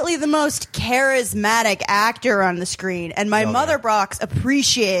definitely the most charismatic actor on the screen, and my Motherbox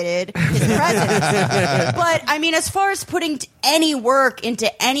appreciated his presence. But I mean, as far as putting any work into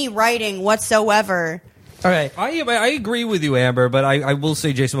any writing whatsoever, Okay. I agree with you, Amber, but I will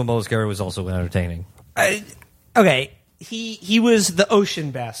say Jason Momoa's character was also entertaining. Okay. He was the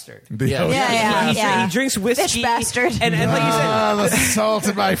ocean bastard. yeah. He drinks whiskey. Fish bastard. And like you said, Ah, the salt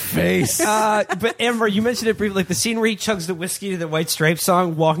in my face. but Amber, you mentioned it briefly, like the scene where he chugs the whiskey to the White Stripes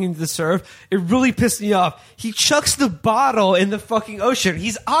song, walking into the surf. It really pissed me off. He chucks the bottle in the fucking ocean.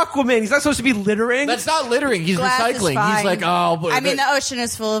 He's Aquaman. He's not supposed to be littering. That's not littering. He's glass is recycling. fine. He's like, oh, but I mean, the ocean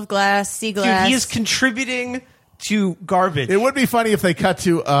is full of glass, sea Dude, glass. he is contributing to garbage. It would be funny if they cut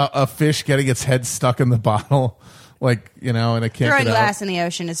to a fish getting its head stuck in the bottle, like, you know, and it can't Throwing get glass out. in the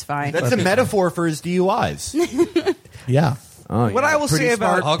ocean is fine. that's a metaphor for his DUIs. Yeah. Oh, What I will Pretty say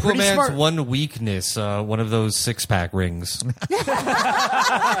about- smart, pretty Aquaman's smart. one weakness, one of those 6-pack rings. What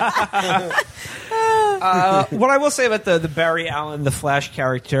I will say about the Barry Allen, the Flash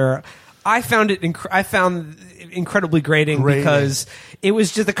character, I found it incredibly grating because it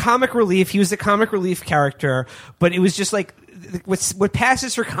was just the comic relief. He was the comic relief character, but it was just like what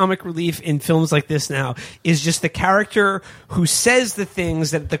passes for comic relief in films like this now is just the character who says the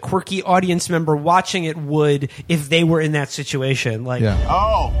things that the quirky audience member watching it would if they were in that situation. Like,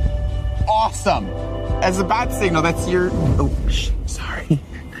 Oh, awesome. As a bat signal, that's your... Oh, sorry.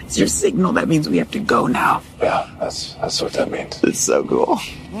 That's your signal. That means we have to go now. Yeah, that's what that means. It's so cool.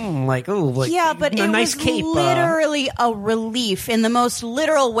 Yeah, but a it nice was cape. literally a relief in the most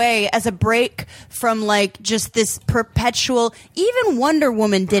literal way, as a break from like just this perpetual. Even Wonder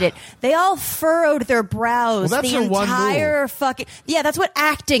Woman did it. They all furrowed their brows. Well, that's the her one entire fucking that's what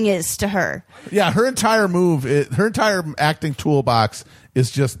acting is to her. Yeah, her entire her entire acting toolbox is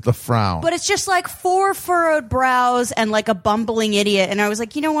just the frown. But it's just like 4 furrowed brows and like a bumbling idiot. And I was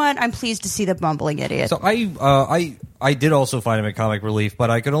like, you know what? I'm pleased to see the bumbling idiot. So I did also find him a comic relief, but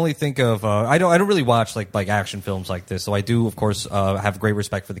I could only think of I don't really watch like action films like this. So I do, of course, have great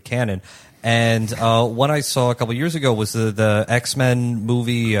respect for the canon. And one I saw a couple years ago was the X-Men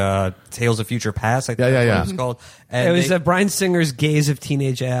movie Tales of Future Past. I think that's what it was called. And it was Bryan Singer's Gaze of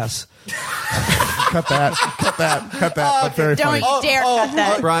Teenage Ass. Cut that. But very funny. Don't dare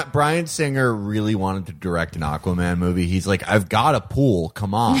cut that. Bryan Singer really wanted to direct an Aquaman movie. He's like, I've got a pool.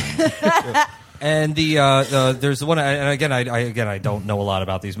 Come on. And there's one, and again, I don't know a lot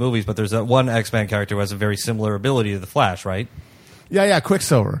about these movies, but there's one X-Men character who has a very similar ability to the Flash, right? Yeah,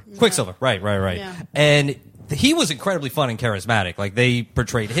 Quicksilver. Right. Yeah. And he was incredibly fun and charismatic. Like they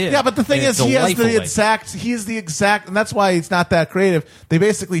portrayed him. Yeah, but the thing in a is, he has delightful way. he's the exact, and that's why he's not that creative. They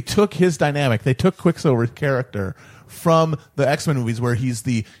basically took his dynamic. They took Quicksilver's character from the X-Men movies, where he's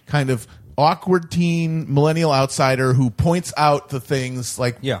the kind of awkward teen millennial outsider who points out the things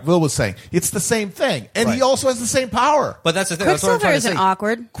like Will was saying. It's the same thing. And he also has the same power. But that's the thing. That's what I'm Quicksilver trying to isn't say.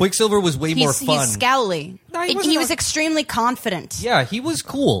 awkward. Quicksilver was way more fun. He's scowly. No, he was extremely confident. Yeah, he was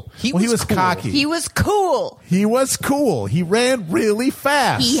cool. He was cool. cocky. He was cool. He was cool. He ran really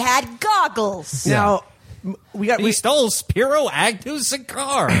fast. He had goggles. Now He stole Spiro Agnew's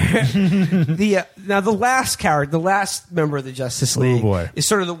cigar. the last member of the Justice League boy. is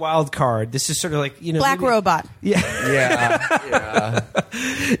sort of the wild card. This is sort of like Black Robot. Yeah.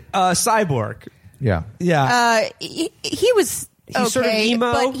 Cyborg. Yeah. Yeah. He was okay, sort of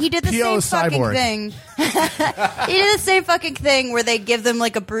emo. but he did the P.O. same fucking Cyborg. thing. He did the same fucking thing where they give them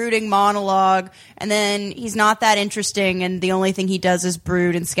like a brooding monologue, and then he's not that interesting, and the only thing he does is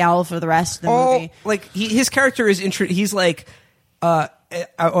brood and scowl for the rest of the movie. Like his character is he's like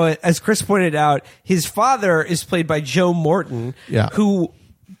as Chris pointed out, his father is played by Joe Morton, who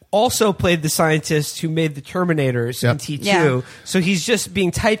also played the scientist who made the Terminators in T2. Yeah. So he's just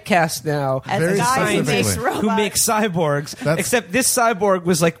being typecast now As a guy who makes robots. who makes cyborgs. Except this cyborg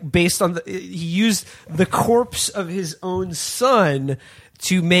was like based on he used the corpse of his own son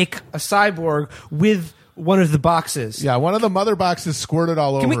to make a cyborg with one of the boxes. Yeah, one of the mother boxes squirted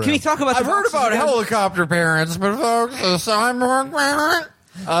all over Can we him. talk about I've the heard boxes about again? helicopter parents, but folks, the cyborg parent.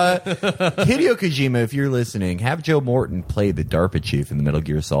 Hideo Kojima, if you're listening, have Joe Morton play the DARPA chief in the Metal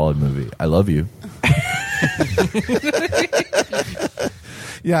Gear Solid movie. I love you.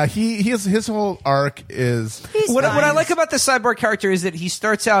 Yeah, his whole arc is... What I like about the cyborg character is that he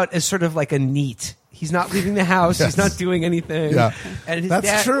starts out as sort of like a NEET. He's not leaving the house. Yes. He's not doing anything. Yeah, and his that's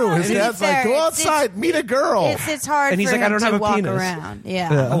dad, true. His to be dad's like, fair, go it's- outside, meet a girl. It's hard And he's for like, I him don't to have a walk penis. around. Yeah.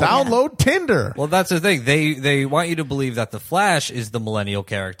 Download Tinder. Well, that's the thing. They want you to believe that the Flash is the millennial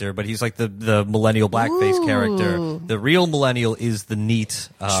character, but he's like the millennial blackface character. The real millennial is the neat.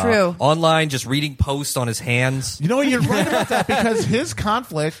 True. Online, just reading posts on his hands. You know what? You're right about that, because his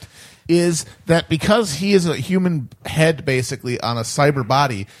conflict is that because he is a human head basically on a cyber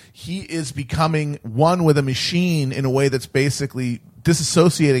body, he is becoming one with a machine in a way that's basically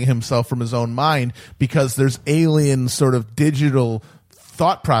disassociating himself from his own mind, because there's alien sort of digital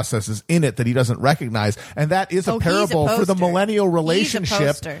thought processes in it that he doesn't recognize. And that is a parable for the millennial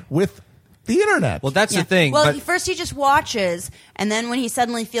relationship with the internet. Well, that's the thing. Well, but first he just watches, and then when he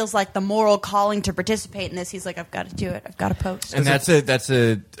suddenly feels like the moral calling to participate in this, he's like, "I've got to do it. I've got to post." And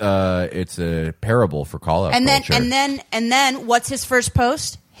it's a parable for call-out culture. And then, what's his first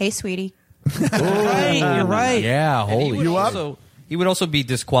post? Hey, sweetie. Right, you're right. Yeah, holy he would also, he would also be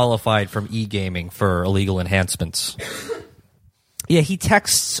disqualified from e-gaming for illegal enhancements. Yeah, he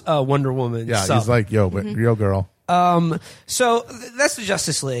texts Wonder Woman. Yeah, sup. he's like, yo, real girl. So that's the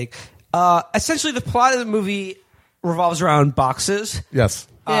Justice League. Essentially, the plot of the movie revolves around boxes. Yes.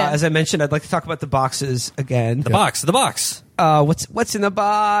 As I mentioned, I'd like to talk about the boxes again. The box. What's in the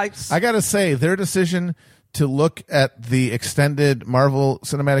box? I gotta say, their decision to look at the extended Marvel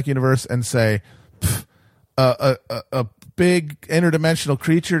Cinematic Universe and say, a big interdimensional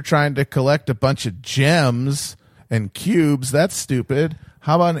creature trying to collect a bunch of gems and cubes, that's stupid.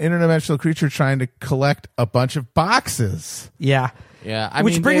 How about an interdimensional creature trying to collect a bunch of boxes? Yeah. Yeah,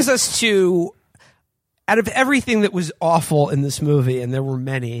 Which brings us to, out of everything that was awful in this movie, and there were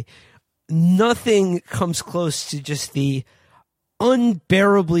many, nothing comes close to just the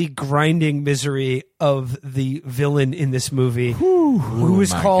unbearably grinding misery of the villain in this movie, who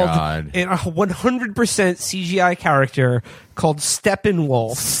is called a 100% CGI character called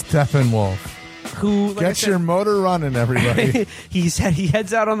Steppenwolf. Steppenwolf. Who, like Get your motor running, everybody. he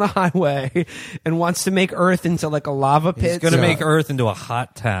heads out on the highway and wants to make Earth into like a lava pit. He's going to make Earth into a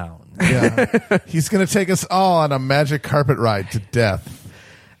hot town. Yeah. He's going to take us all on a magic carpet ride to death.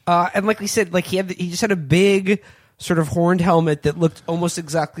 And like we said, like he just had a big sort of horned helmet that looked almost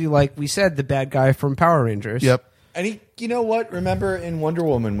exactly like we said the bad guy from Power Rangers. Yep. And you know what? Remember in Wonder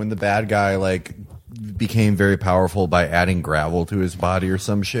Woman when the bad guy like became very powerful by adding gravel to his body or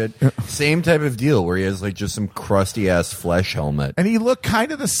some shit? Same type of deal where he has like just some crusty ass flesh helmet. And he looked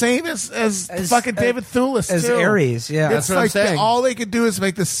kind of the same as fucking David Thewlis as too. Ares. Yeah, it's that's what I'm like saying. all they could do is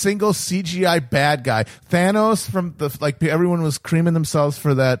make this single CGI bad guy. Thanos from the everyone was creaming themselves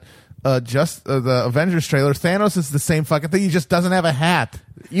for that. The Avengers trailer. Thanos is the same fucking thing. He just doesn't have a hat.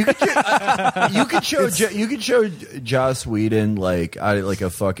 You could show Joss Whedon like a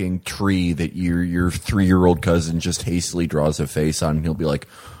fucking tree that your 3-year-old cousin just hastily draws a face on, and he'll be like,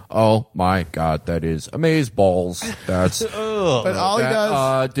 "Oh my god, that is amazeballs." That's but all he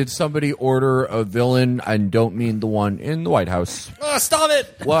does. Did somebody order a villain? And don't mean the one in the White House. Stop it!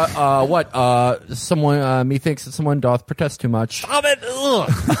 What? Someone methinks that someone doth protest too much. Stop it!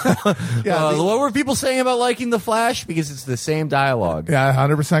 What were people saying about liking the Flash? Because it's the same dialogue. Yeah,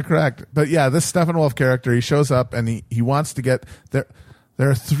 100% correct. But yeah, this Steppenwolf character, he shows up and he wants to get there. There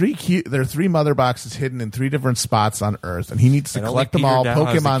are three mother boxes hidden in 3 different spots on Earth, and he needs to collect them all,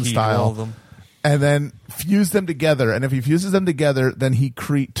 Pokemon style, and then fuse them together. And if he fuses them together, then he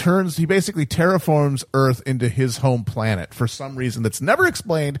basically terraforms Earth into his home planet for some reason that's never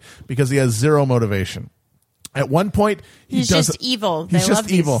explained because he has zero motivation. At one point, he's just evil. He's just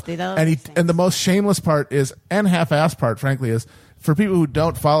evil, and the most shameless part is, and half-assed part, frankly, is. For people who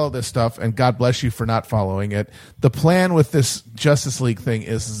don't follow this stuff, and God bless you for not following it, the plan with this Justice League thing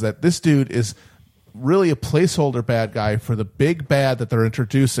is that this dude is really a placeholder bad guy for the big bad that they're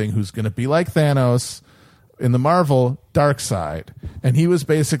introducing, who's going to be like Thanos in the Marvel Darkseid. And he was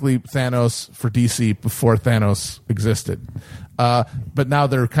basically Thanos for DC before Thanos existed. But now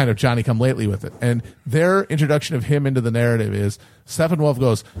they're kind of Johnny-come-lately with it. And their introduction of him into the narrative is Steppenwolf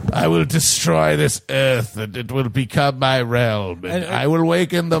goes, "I will destroy this Earth, and it will become my realm, and I will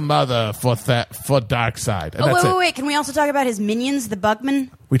waken the mother for Darkseid." And wait. Can we also talk about his minions, the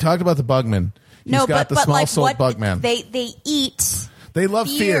Bugmen? We talked about the Bugmen. He's got the small-souled Bugman. They eat... They love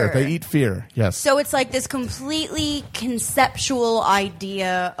fear. They eat fear, yes. So it's like this completely conceptual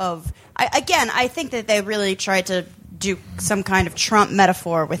idea of... I think that they really tried to do some kind of Trump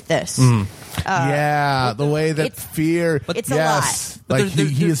metaphor with this. The way that fear... It's a lot. Like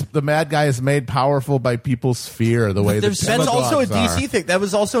he is the mad guy is made powerful by people's fear, the way that that's also a DC thing. That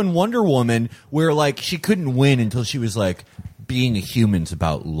was also in Wonder Woman, where like she couldn't win until she was like, being a human's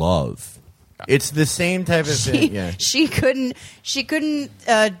about love. It's the same type of thing. Yeah. She couldn't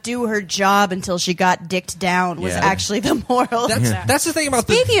do her job until she got dicked down. Was actually the moral. That's the thing about.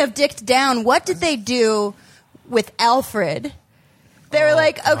 Speaking of dicked down, what did they do with Alfred? They were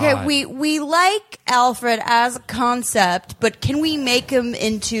like, okay, we like Alfred as a concept, but can we make him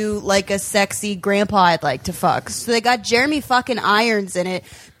into like a sexy grandpa I'd like to fuck? So they got Jeremy fucking Irons in it,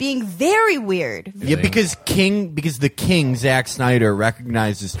 being very weird. Yeah, because the king, Zack Snyder,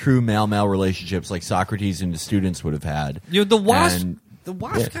 recognizes true male-male relationships like Socrates and the students would have had. The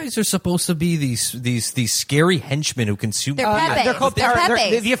Wasp guys are supposed to be these scary henchmen who consume. They're Pepe. They're called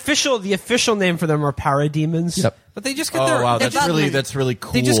the official name for them are parademons. Yep. But they just get their. That's really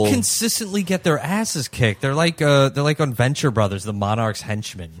cool. They just consistently get their asses kicked. They're like on Venture Brothers, the Monarch's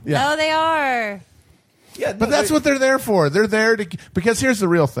henchmen. Yeah. Oh, they are. Yeah, but that's what they're there for. They're there because here's the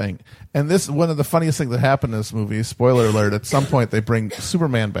real thing. And this one of the funniest things that happened in this movie. Spoiler alert! At some point, they bring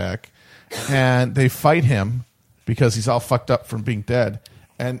Superman back, and they fight him because he's all fucked up from being dead.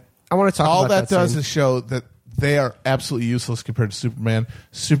 And I want to talk. All about that does is show that they are absolutely useless compared to Superman.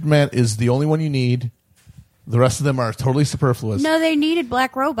 Superman is the only one you need. The rest of them are totally superfluous. No, they needed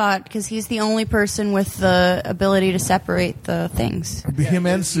Black Robot because he's the only person with the ability to separate the things. Him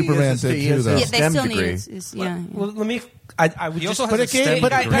and Superman did too, though. Yeah, they still need. Well, let me. I would just. But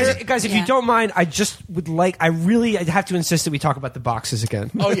guys, if you don't mind, I just would like. I have to insist that we talk about the boxes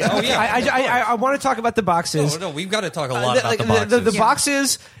again. Oh yeah. I want to talk about the boxes. No, we've got to talk a lot about the boxes. The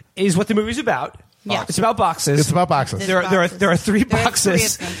boxes is what the movie's about. Yeah. It's about boxes. It's about boxes. There are 3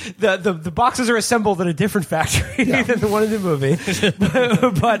 boxes. The boxes are assembled at a different factory than the one in the movie.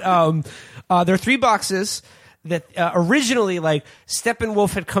 but there are 3 boxes that originally, like,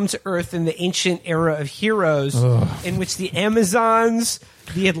 Steppenwolf had come to Earth in the ancient era of heroes, in which the Amazons,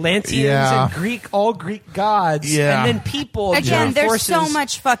 the Atlanteans, and all Greek gods, and then people. Again, there's forces. so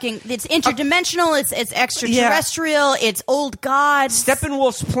much fucking. It's interdimensional. It's extraterrestrial. It's old gods.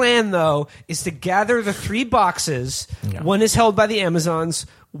 Steppenwolf's plan, though, is to gather the 3 boxes. Yeah. One is held by the Amazons,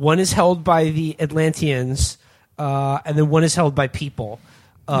 one is held by the Atlanteans, and then one is held by people.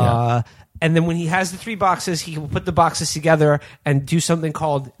 And then when he has the 3 boxes, he will put the boxes together and do something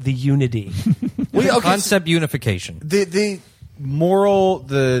called the Unity. Concept unification. The moral,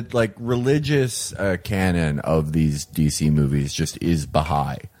 the like religious canon of these DC movies just is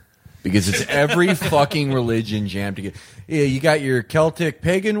Baha'i. Because it's every fucking religion jammed together. Yeah, you got your Celtic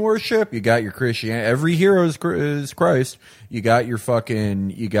pagan worship. You got your Christianity. Every hero is Christ. You got your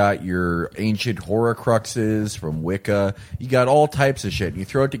ancient Horcruxes from Wicca. You got all types of shit. And you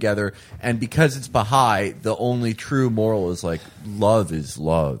throw it together, and because it's Baha'i, the only true moral is like love is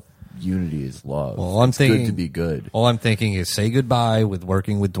love. Unity is love. Well, it's good to be good. All I'm thinking is say goodbye with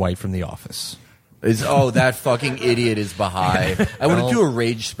working with Dwight from The Office. That fucking idiot is Baha'i. I went into a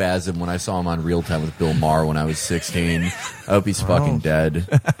rage spasm when I saw him on Real Time with Bill Maher when I was 16. I hope he's fucking dead.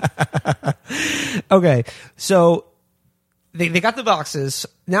 Okay, so they got the boxes.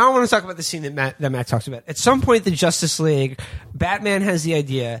 Now I want to talk about the scene that Matt talked about. At some point, the Justice League, Batman has the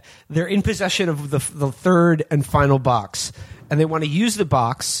idea. They're in possession of the 3rd and final box, and they want to use the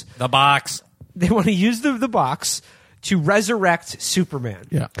box. The box. They want to use the box to resurrect Superman.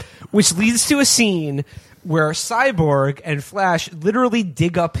 Yeah. Which leads to a scene where Cyborg and Flash literally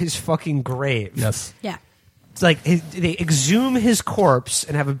dig up his fucking grave. Yes. Yeah. It's like they exhume his corpse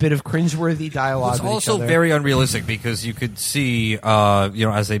and have a bit of cringeworthy dialogue. It's with also each other. very unrealistic because you could see,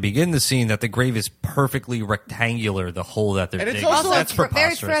 as they begin the scene, that the grave is perfectly rectangular. The hole that they're digging. Also, that's very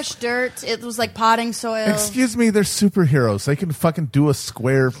preposterous. fresh dirt. It was like potting soil. Excuse me, they're superheroes. They can fucking do a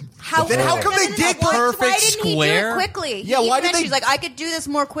square. How come they dig perfect Why didn't he do square? it quickly? Yeah, why did they? He's like, I could do this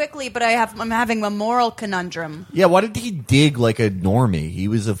more quickly, but I'm having a moral conundrum. Yeah, why did he dig like a normie? He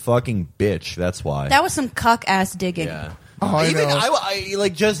was a fucking bitch. That's why. That was some cuck ass digging. Yeah. Oh, I Even know. I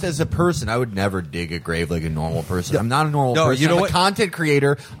like just as a person, I would never dig a grave like a normal person. I'm not a normal No, person. you know I'm what? a content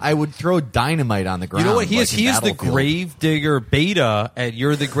creator. I would throw dynamite on the ground. You know what? He like is. in He is the Battlefield. grave digger Beta, and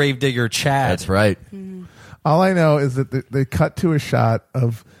you're the grave digger Chad. That's right. All I know is that they cut to a shot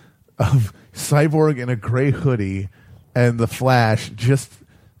of Cyborg in a gray hoodie and the Flash just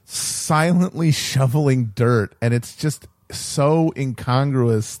silently shoveling dirt, and it's just so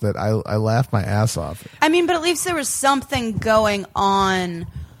incongruous that I laughed my ass off. I mean, but at least there was something going on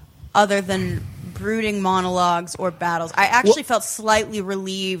other than brooding monologues or battles. I actually felt slightly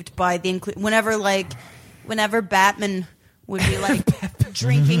relieved by the whenever Batman would be like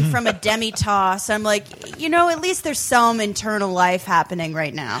drinking from a demi-tasse. I'm like, at least there's some internal life happening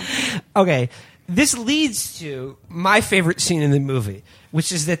right now. Okay, this leads to my favorite scene in the movie,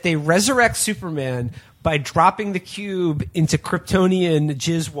 which is that they resurrect Superman by dropping the cube into Kryptonian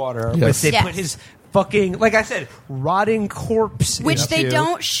jizz water, Yes. which they Yes. put his fucking, like I said, rotting corpse Which they into.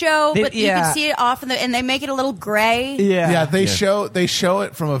 don't show, but you yeah. can see it off, and they make it a little gray. Yeah, They show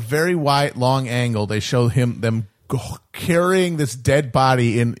it from a very wide, long angle. They show them carrying this dead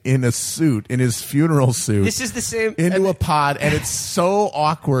body in a suit, in his funeral suit. This is the same into a pod, and it's so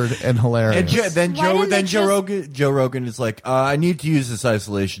awkward and hilarious. And Why didn't they Joe Rogan is like, I need to use this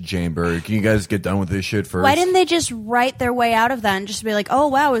isolation chamber. Can you guys get done with this shit first? Why didn't they just write their way out of that and just be like, oh,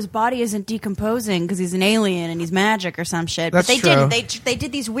 wow, his body isn't decomposing because he's an alien and he's magic or some shit? That's but they true. didn't. They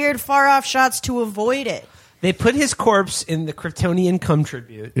did these weird far-off shots to avoid it. They put his corpse in the Kryptonian cum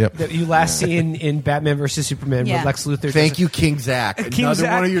tribute that you last see in Batman versus Superman with Lex Luthor. Thank you, King Zach. King Another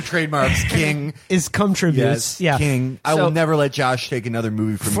Zach. one of your trademarks, King. Is cum tributes. Yes, King. I So- will never let Josh take another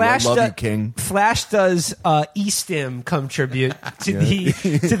movie from Flash you. I love do- you, King. Flash does E-Stim come tribute to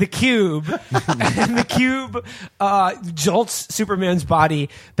the cube, and the cube jolts Superman's body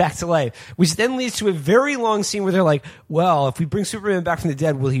back to life, which then leads to a very long scene where they're like, "Well, if we bring Superman back from the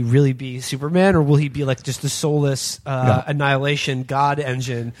dead, will he really be Superman, or will he be like just a soulless annihilation god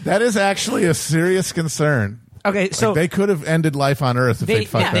engine?" That is actually a serious concern. Okay, Like, so they could have ended life on Earth if they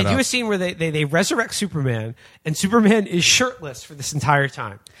fucked they that do up. a scene where they resurrect Superman, and Superman is shirtless for this entire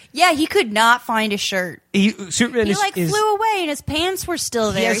time. Yeah, he could not find a shirt. Superman He is flew away, and his pants were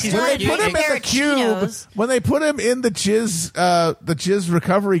still there. Yes, He he's still wearing had a Put big him in pair the of cube. chinos. When they put him in the jizz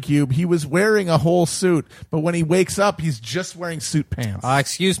recovery cube, he was wearing a whole suit. But when he wakes up, he's just wearing suit pants.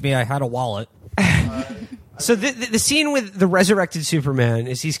 Excuse me, I had a wallet. So the scene with the resurrected Superman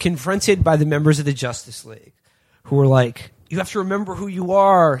is he's confronted by the members of the Justice League, who are like, "You have to remember who you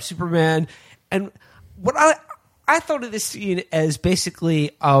are, Superman." And what I thought of this scene as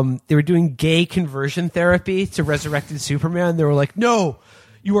basically they were doing gay conversion therapy to resurrected Superman. They were like, "No,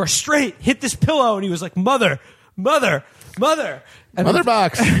 you are straight. Hit this pillow," and he was like, "Mother." And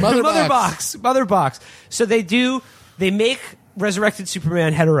Motherbox. So they make resurrected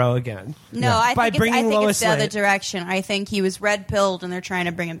Superman hetero again. No, I by think bringing it's Lois the other Lane. direction. I think he was red pilled, and they're trying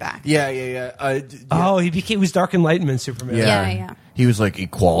to bring him back. Yeah. Oh, he was Dark Enlightenment Superman. Yeah. He was like,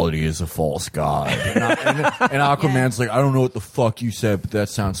 equality is a false god. And Aquaman's like, I don't know what the fuck you said, but that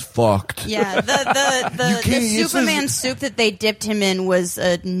sounds fucked. Yeah, the Superman soup that they dipped him in was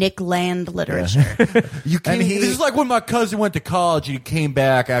Nick Land literature. This is like when my cousin went to college and he came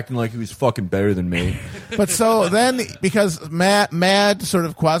back acting like he was fucking better than me. But so then, because mad sort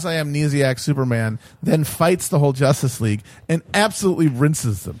of quasi-amnesiac Superman then fights the whole Justice League and absolutely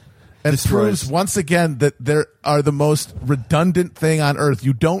rinses them. And proves once again that they are the most redundant thing on Earth.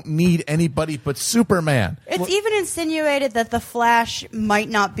 You don't need anybody but Superman. It's even insinuated that the Flash might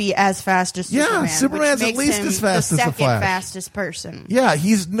not be as fast as Superman. Yeah, Superman's at least as fast as the second Flash. fastest person. Yeah,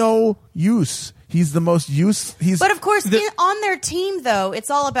 he's no use. He's the most use. But of course, on their team, though, it's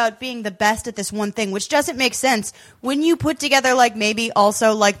all about being the best at this one thing, which doesn't make sense. When you put together, like, maybe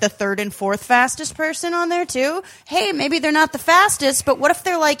also, like, the third and fourth fastest person on there, too, hey, maybe they're not the fastest, but what if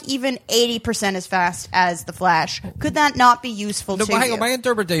they're, like, even 80% as fast as the Flash? Could that not be useful to you? My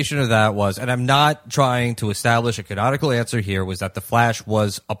interpretation of that was, and I'm not trying to establish a canonical answer here, was that the Flash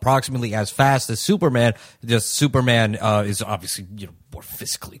was approximately as fast as Superman. Just Superman is obviously, more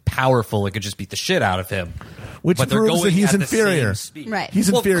physically powerful. It could just beat the shit out of him. Which but they're proves going that he's at the inferior. same speed. Right. He's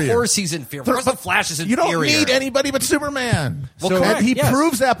inferior. Of course he's inferior. Of course the Flash is inferior. You don't need anybody but Superman. Well, so correct, he yes.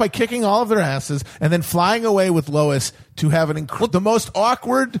 proves that by kicking all of their asses and then flying away with Lois to have the most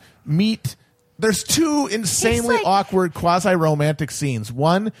awkward meet. There's two insanely awkward quasi-romantic scenes.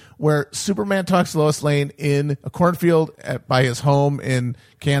 One where Superman talks to Lois Lane in a cornfield by his home in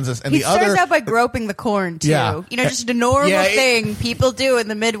Kansas, and He the other starts out by groping the corn, too. Yeah. Just a normal thing people do in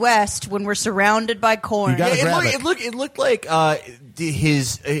the Midwest when we're surrounded by corn. You gotta grab it. It looked like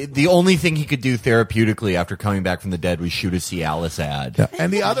the only thing he could do therapeutically after coming back from the dead was shoot a Cialis ad. Yeah.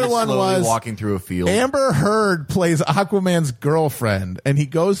 And the other one was walking through a field. Amber Heard plays Aquaman's girlfriend, and he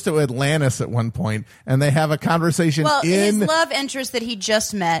goes to Atlantis at one point, and they have a conversation his love interest that he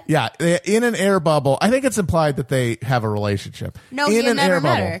just met. Yeah, in an air bubble. I think it's implied that they have a relationship. No, in he an had never air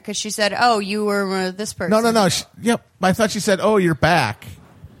met bubble. her because she said, "Oh, you were this person." No. Yep. I thought she said, "Oh, you're back."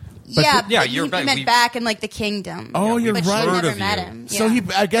 Yeah, yeah, but you're he back. meant back in like the kingdom. Oh, you're but right. She Heard never of met you. him. So Yeah.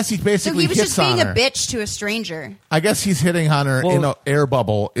 I guess he basically he was hits just being on her. a bitch to a stranger. I guess he's hitting on her in an air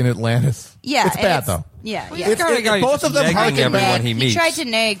bubble in Atlantis. Yeah, it's and bad though. Yeah, Well, yeah. he's the kind of guy who's both of them negging harken everyone back. he meets. tried to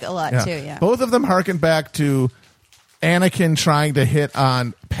nag a lot too. Yeah. Both of them harken back to Anakin trying to hit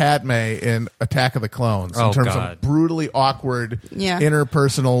on Padme in Attack of the Clones in terms of brutally awkward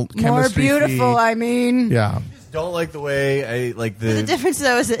interpersonal More chemistry. beautiful, I mean. Yeah. Don't like the way I like The difference,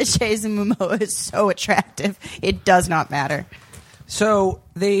 though, is that Jason Momoa is so attractive. It does not matter. So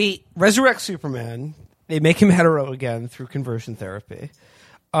they resurrect Superman. They make him hetero again through conversion therapy.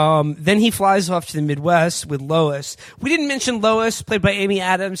 Then he flies off to the Midwest with Lois. We didn't mention Lois, played by Amy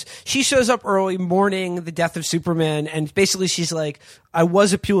Adams. She shows up early, mourning the death of Superman, and basically she's like, I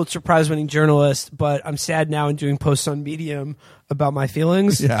was a Pulitzer Prize-winning journalist, but I'm sad now and doing posts on Medium about my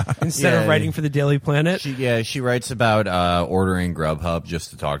feelings instead of writing for the Daily Planet. She writes about ordering Grubhub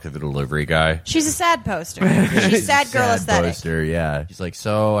just to talk to the delivery guy. She's a sad poster. She's sad girl aesthetic. Poster, yeah. She's like,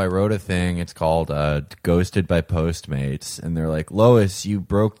 so I wrote a thing. It's called Ghosted by Postmates. And they're like, Lois, you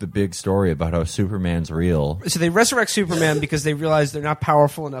broke the big story about how Superman's real. So they resurrect Superman because they realize they're not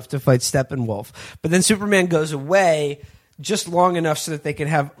powerful enough to fight Steppenwolf. But then Superman goes away just long enough so that they can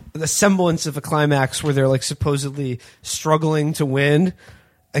have the semblance of a climax where they're like supposedly struggling to win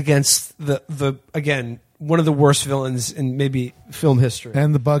against the again, one of the worst villains in maybe film history.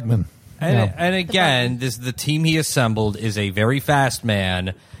 And the Bugman. And again, the team he assembled is a very fast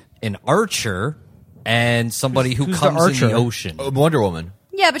man, an archer, and somebody who Who's comes the archer? in the ocean. Wonder Woman.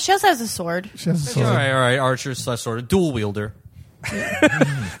 Yeah, but she also has a sword. She has a sword. All right, archer / sort of dual wielder.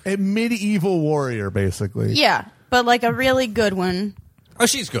 A medieval warrior, basically. Yeah, but like a really good one. Oh,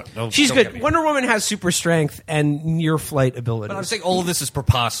 she's good. She's Don't get good. me Wonder Woman has super strength and near flight abilities. But I'm saying all of this is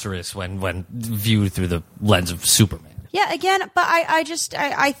preposterous when viewed through the lens of Superman. Yeah, again, but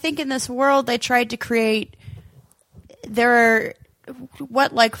I think in this world they tried to create. There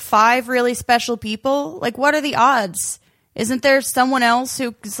are 5 really special people? Like, what are the odds? Isn't there someone else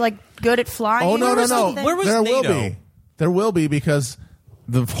who's like good at flying? Oh no! Where was there NATO? will be. There will be, because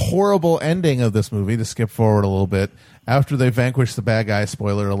the horrible ending of this movie, to skip forward a little bit, after they vanquish the bad guy,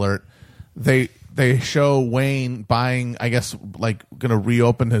 spoiler alert, they they show Wayne buying, I guess, like going to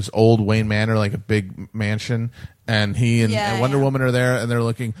reopen his old Wayne Manor, like a big mansion. And he and Wonder Woman are there, and they're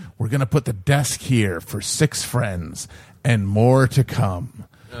looking, we're going to put the desk here for 6 friends and more to come.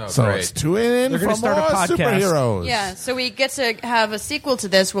 Oh, so great. it's tune in They're for gonna start a more podcast. superheroes. Yeah, so we get to have a sequel to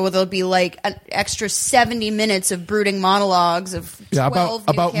this where there'll be like an extra 70 minutes of brooding monologues of 12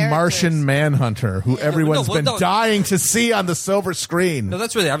 new about characters. Martian Manhunter, who everyone's been dying to see on the silver screen. No,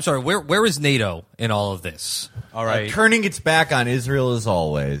 that's really. I'm sorry. Where is NATO in all of this? All right. Turning its back on Israel as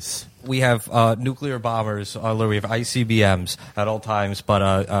always. We have nuclear bombers. We have ICBMs at all times.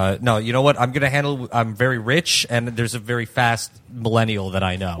 But no, you know what? I'm going to handle. I'm very rich, and there's a very fast millennial that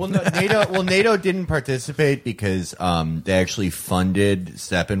I know. Well, no, NATO didn't participate because they actually funded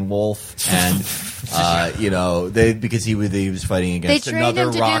Steppenwolf, and because he was fighting They against trained another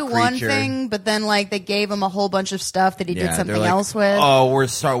him to rock do creature. one thing, but then like they gave him a whole bunch of stuff that he did they're something like, else with. Oh, we're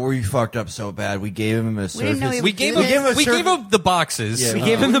sorry, we fucked up so bad. We gave him a didn't know surface. he we would gave do him. this. We gave him the boxes. Yeah, We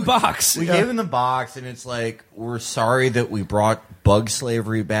gave him the box. We gave him the box, and it's like, we're sorry that we brought bug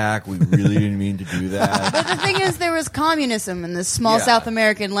slavery back. We really didn't mean to do that. But the thing is, there was communism in this small Yeah. South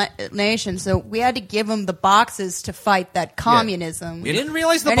American nation, so we had to give him the boxes to fight that communism. We didn't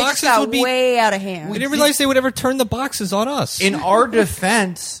realize the and it boxes just got would be way out of hand. We didn't realize they would ever turn the boxes on us. In our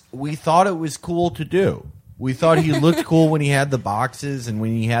defense, we thought it was cool to do. We thought he looked cool when he had the boxes and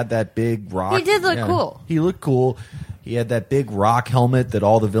when he had that big rock. He did look cool. He looked cool. He had that big rock helmet that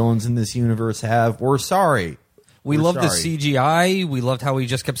all the villains in this universe have. We're sorry. We We're loved the sorry. CGI. We loved how he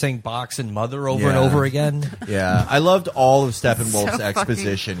just kept saying box and mother over and Yeah. over again. Yeah, I loved all of Steppenwolf's So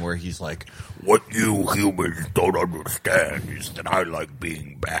exposition where he's like, What you humans don't understand is that I like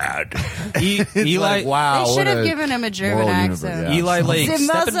being bad. Eli, like, wow. They should what have a given him a German moral accent. universe, yeah. Eli Lake, The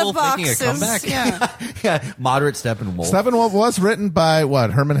Steppenwolf making a Motherboxes, comeback. Yeah. Yeah, moderate Steppenwolf. Steppenwolf was written by what?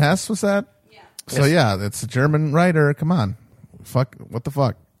 Herman Hesse was that? Yeah. So yeah, it's a German writer. Come on, fuck. What the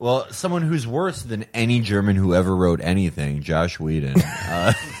fuck? Well, someone who's worse than any German who ever wrote anything, Josh Whedon,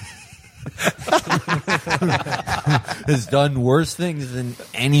 has done worse things than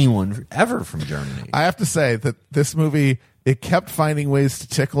anyone ever from Germany. I have to say that this movie, it kept finding ways to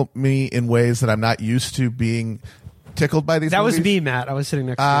tickle me in ways that I'm not used to being tickled by these That movies. was me, Matt. I was sitting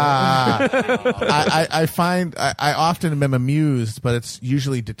next to I find I often am amused, but it's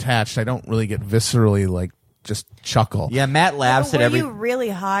usually detached. I don't really get viscerally like just chuckle. Yeah, Matt laughs Were at every. you really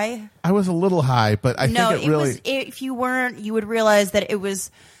high? I was a little high, but I No, think it really. was. If you weren't, you would realize that it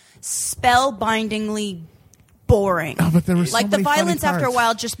was spellbindingly boring. Oh, but there were so like the many funny violence after a parts.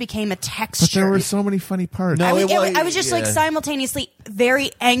 while just became a texture. But there were so many funny parts. No, I was just like yeah. simultaneously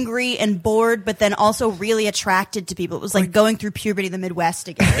very angry and bored, but then also really attracted to people. It was like going through puberty in the Midwest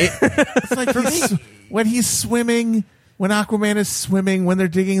again. It's like when he's swimming, when Aquaman is swimming, when they're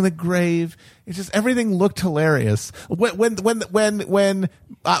digging the grave. It's just everything looked hilarious. When Wonder Woman's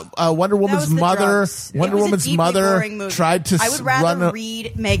the mother, drugs. Wonder It was a Woman's deeply mother boring movie. tried to I would rather run.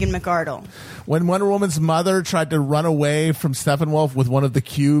 read Megan McArdle. When Wonder Woman's mother tried to run away from Steppenwolf with one of the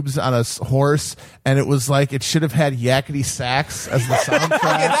cubes on a horse, and it was like it should have had yakety sax as the soundtrack.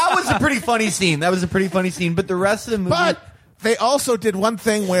 Yeah, that was a pretty funny scene. But the rest of the movie. But they also did one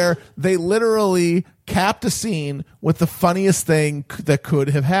thing where they literally capped a scene with the funniest thing that could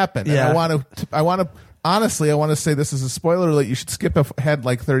have happened. And Yeah. I want to honestly, I want to say this is a spoiler alert. You should skip ahead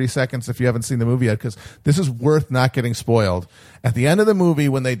like 30 seconds if you haven't seen the movie yet, because this is worth not getting spoiled. At the end of the movie,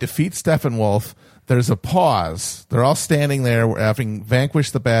 when they defeat Steppenwolf, there's a pause. They're all standing there having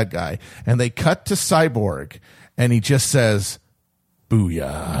vanquished the bad guy, and they cut to Cyborg, and he just says,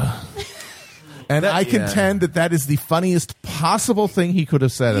 "Booyah." And I contend that is the funniest possible thing he could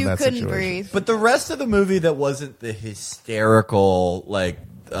have said in You that couldn't situation. breathe. But the rest of the movie that wasn't the hysterical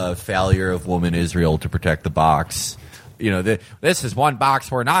failure of woman Israel to protect the box. This is one box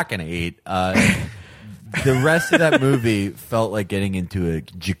we're not going to eat. The rest of that movie felt like getting into a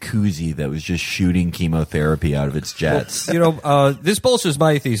jacuzzi that was just shooting chemotherapy out of its jets. This bolsters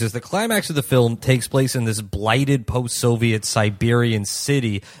my thesis. The climax of the film takes place in this blighted post-Soviet Siberian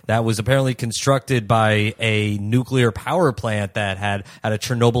city that was apparently constructed by a nuclear power plant that had a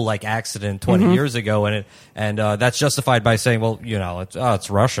Chernobyl-like accident 20 years ago, and that's justified by saying, well, it's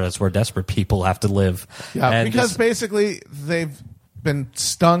Russia. It's where desperate people have to live. Yeah, And because basically they've been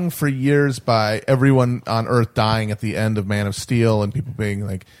stung for years by everyone on Earth dying at the end of Man of Steel, and people being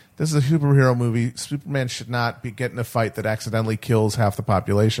like, this is a superhero movie. Superman should not be getting a fight that accidentally kills half the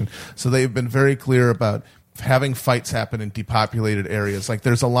population. So they've been very clear about having fights happen in depopulated areas. Like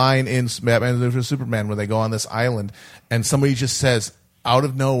there's a line in Batman vs Superman where they go on this island and somebody just says out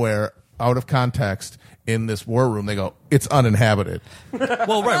of nowhere, out of context, in this war room. They go, it's uninhabited.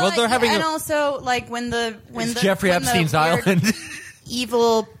 Well, right. Well, they're having and also like when the Jeffrey when the Epstein's weird island.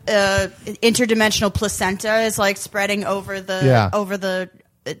 evil interdimensional placenta is like spreading over the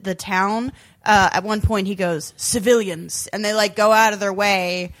town. At one point, he goes, "Civilians," and they like go out of their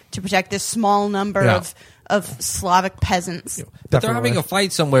way to protect this small number of Slavic peasants. But they're having a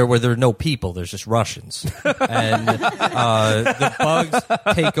fight somewhere where there are no people. There's just Russians, and the bugs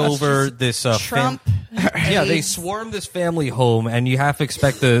take over this Trump. Yeah, they swarm this family home, and you have to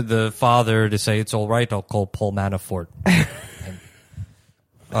expect the father to say, "It's all right. I'll call Paul Manafort."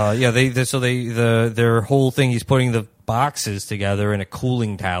 Their whole thing. He's putting the boxes together in a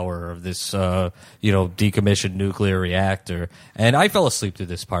cooling tower of this, decommissioned nuclear reactor. And I fell asleep through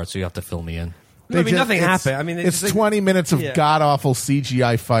this part, so you have to fill me in. Nothing happened. I mean, it's 20 minutes of god awful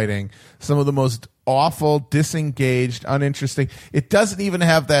CGI fighting. Some of the most awful, disengaged, uninteresting. It doesn't even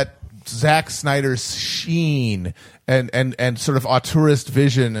have that Zack Snyder's sheen and sort of auteurist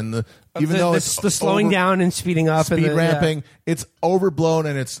vision and it's the slowing down and speeding up, speed and ramping. It's overblown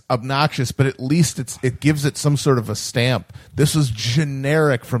and it's obnoxious, but at least it gives it some sort of a stamp. This was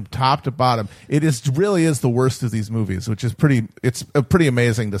generic from top to bottom. It really is the worst of these movies, which is pretty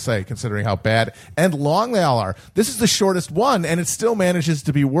amazing to say considering how bad and long they all are. This is the shortest one, and it still manages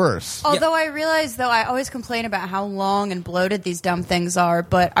to be worse. Although I realize, I always complain about how long and bloated these dumb things are,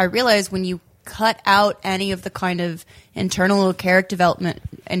 but I realize when you cut out any of the kind of internal or character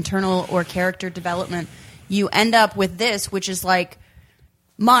development, you end up with this, which is like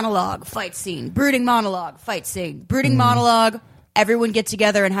monologue, fight scene, brooding monologue, fight scene, brooding monologue, everyone get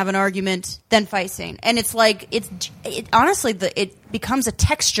together and have an argument, then fight scene. And it's like, honestly, it becomes a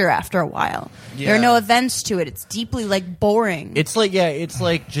texture after a while. Yeah. There are no events to it. It's deeply like boring. It's like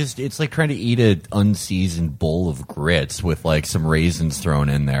trying to eat an unseasoned bowl of grits with like some raisins thrown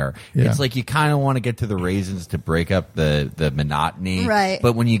in there. Yeah. It's like you kind of want to get to the raisins to break up the monotony. Right.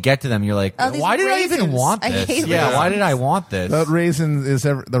 But when you get to them, you're like, why did I even want this? Why did I want this? The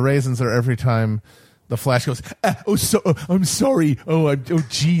raisins are every time the Flash goes, I'm sorry.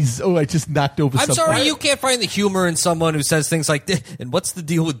 Geez. I just knocked over something. I'm sorry you can't find the humor in someone who says things like, and what's the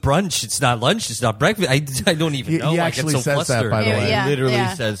deal with brunch? It's not lunch. It's not breakfast. I don't even know. He actually says flustered. that, by the way. Yeah, he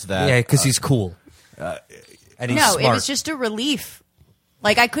literally says that. Yeah, because he's cool. And he's smart. It was just a relief.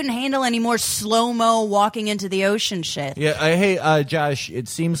 Like, I couldn't handle any more slow-mo walking into the ocean shit. Yeah, hey, Josh, it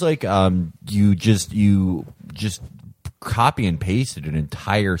seems like you just copy and pasted an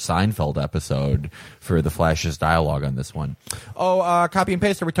entire Seinfeld episode for the Flash's dialogue on this one. Copy and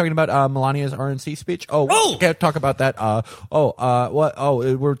paste. Are we talking about Melania's RNC speech? Can't talk about that.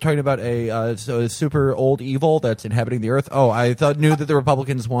 We're talking about a super old evil that's inhabiting the earth. I knew that the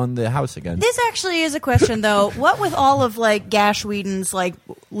Republicans won the House again. This actually is a question, though. What with all of like Gash Whedon's like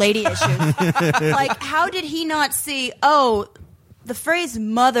lady issues? Like, how did he not see? The phrase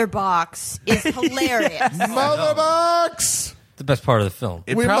 "Motherbox" is hilarious. Motherbox! The best part of the film.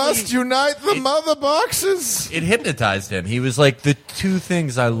 We must unite the Motherboxes! It hypnotized him. He was like, the two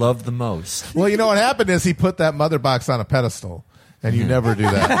things I love the most. Well, you know what happened is he put that Motherbox on a pedestal. And you never do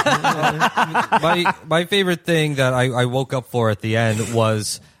that. My favorite thing that I woke up for at the end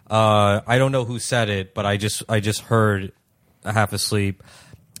was, I don't know who said it, but I just heard half asleep.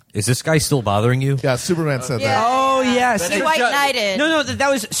 Is this guy still bothering you? Yeah, Superman said that. Oh, yes. He white-knighted. No, that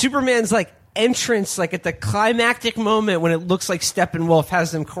was Superman's like entrance, like at the climactic moment when it looks like Steppenwolf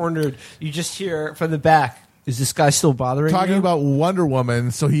has them cornered. You just hear from the back, is this guy still bothering Talking you? about Wonder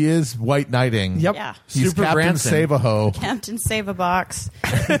Woman, so he is white knighting. Yep. Yeah. He's Super Captain Branson. Save-A-Ho. Captain Save-A-Box.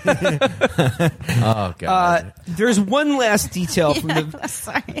 Oh, God. There's one last detail from the...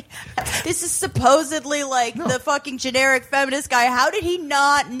 Sorry. This is supposedly like the fucking generic feminist guy. How did he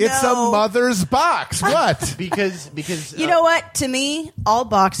not know? It's a mother's box. What? Because You know what? To me, all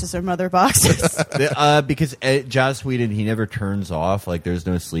boxes are mother boxes. because Joss Whedon, he never turns off. Like, there's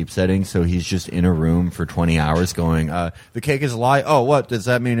no sleep setting, so he's just in a room for 20 hours going, the cake is a lie. Oh, what? Does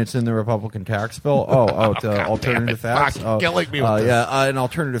that mean it's in the Republican tax bill? Alternative facts? Killing me with this. Yeah, an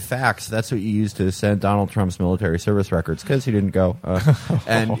alternative facts. That's what you use to send Donald Trump's military service records because he didn't go.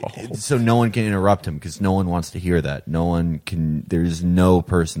 And so no one can interrupt him because no one wants to hear that. There's no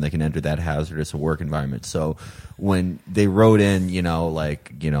person that can enter that hazardous work environment. So when they wrote in,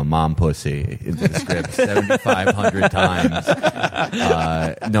 mom pussy into the script 7,500 times,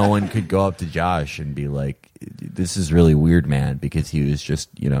 no one could go up to Josh and be like, this is really weird, man, because he was just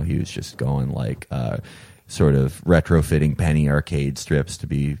going like, sort of retrofitting penny arcade strips to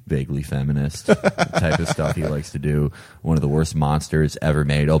be vaguely feminist, the type of stuff he likes to do. One of the worst monsters ever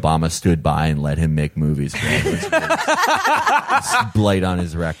made. Obama stood by and let him make movies. Blight on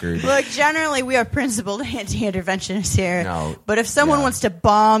his record. Look, generally we are principled anti-interventionists here. No, but if someone wants to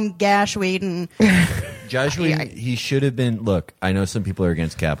bomb Josh Whedon, Josh Whedon, he should have been. Look, I know some people are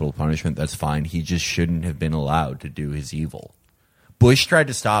against capital punishment. That's fine. He just shouldn't have been allowed to do his evil. Bush tried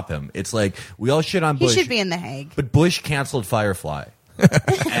to stop him. It's like we all shit on Bush. He should be in The Hague. But Bush canceled Firefly,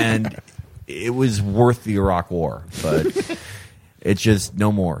 and it was worth the Iraq War. But it's just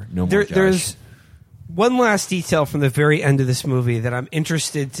no more. Josh. There's one last detail from the very end of this movie that I'm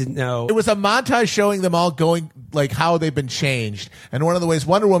interested to know. It was a montage showing them all going, like, how they've been changed. And one of the ways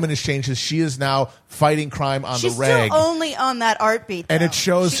Wonder Woman has changed is she is now fighting crime on She's the reg. still only on that art beat, though. And it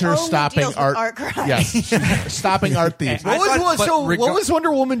shows She her only stopping deals with art crimes. Yes, stopping art thieves. What was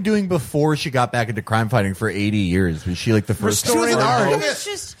Wonder Woman doing before she got back into crime fighting for 80 years? Was she like the first? She was an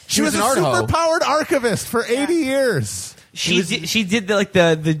archivist. She was a super-powered archivist for 80 years. She did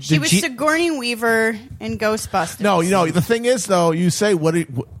She was Sigourney Weaver in Ghostbusters. No, the thing is, though, you say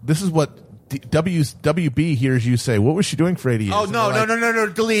this is what WB hears you say. What was she doing for 80 years? Oh, no.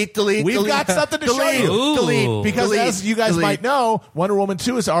 Delete. We've got something to show you. Delete. Because as you guys might know, Wonder Woman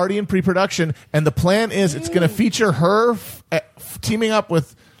 2 is already in pre-production, and the plan is it's going to feature her teaming up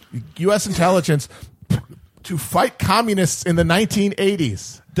with U.S. intelligence to fight communists in the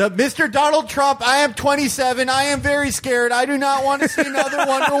 1980s. Mr. Donald Trump, I am 27. I am very scared. I do not want to see another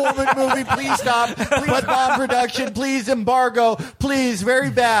Wonder Woman movie. Please stop. Please bomb production. Please embargo. Please, very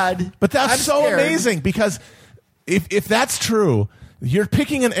bad. But that's so scared. amazing because if that's true, you're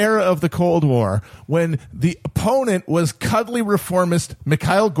picking an era of the Cold War when the opponent was cuddly reformist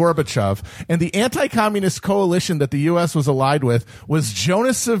Mikhail Gorbachev, and the anti-communist coalition that the U.S. was allied with was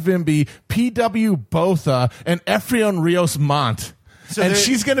Jonas Savimbi, P.W. Botha, and Efrain Rios Montt. So and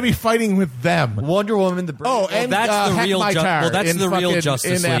she's going to be fighting with them. Wonder Woman, the and that's the real that's the real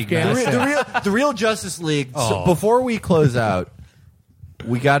Justice League. The real Justice League. Oh. So before we close out,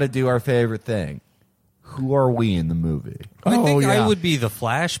 we got to do our favorite thing. Who are we in the movie? I think I would be the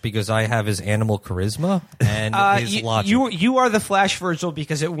Flash because I have his animal charisma and his logic. You are the Flash, Virgil,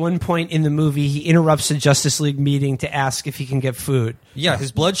 because at one point in the movie he interrupts a Justice League meeting to ask if he can get food. Yeah,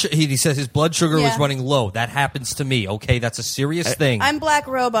 his blood. He says his blood sugar was running low. That happens to me. Okay, that's a serious thing. I'm Black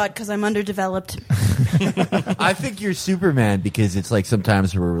Robot because I'm underdeveloped. I think you're Superman because it's like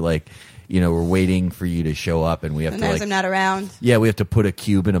sometimes we're like, we're waiting for you to show up, and we have Sometimes to I'm not around. Yeah, we have to put a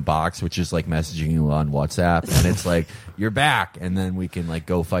cube in a box, which is like messaging you on WhatsApp, and it's like you're back, and then we can like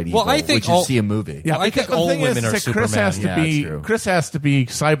go fight evil. Well, I think which is see a movie. Yeah, I think all women are Superman. Chris has to be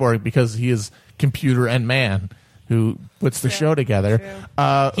Cyborg because he is computer and man who puts the show together.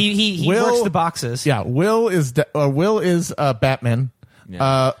 He works the boxes. Yeah, Will is Batman.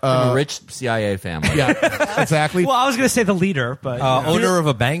 Yeah. From a rich CIA family. Yeah, exactly. Well, I was going to say the leader, but owner of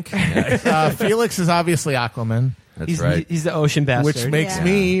a bank. Felix is obviously Aquaman. That's right. He's the ocean bastard. Which makes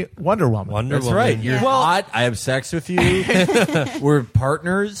me Wonder Woman. That's right. You're hot. I have sex with you. We're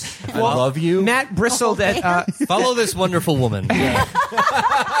partners. I love you. Matt bristled at... Follow this wonderful woman.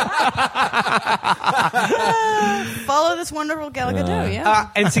 Follow this wonderful Gal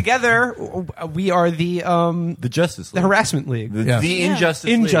Gadot, and together, we are the Justice League. The harassment league. The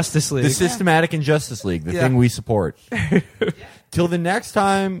Injustice League. The systematic Injustice League. The thing we support. Till the next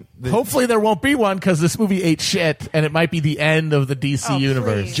time. Hopefully there won't be one because this movie ate shit and it might be the end of the DC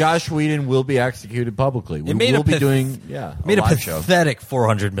universe. Please. Josh Whedon will be executed publicly. We will be doing a pathetic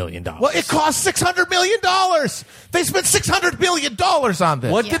 $400 million. Well, it cost $600 million. They spent $600 million on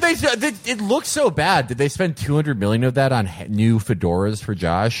this. What did they do? It looks so bad. Did they spend $200 million of that on new fedoras for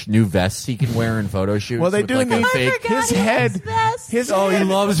Josh? New vests he can wear in photo shoots? Well, they do like need his head. Vest. He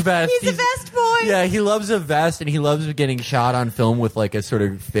loves vests. He's a vest boy. Yeah, he loves a vest, and he loves getting shot on film with like a sort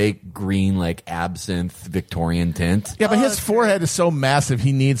of fake green, like absinthe Victorian tint. Yeah, but his forehead is so massive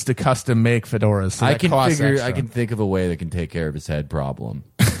he needs to custom make fedoras. So I can think of a way that can take care of his head problem.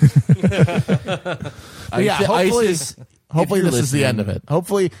 Hopefully this is the end of it.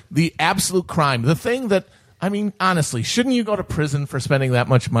 Hopefully the absolute crime, the thing that, I mean, honestly, shouldn't you go to prison for spending that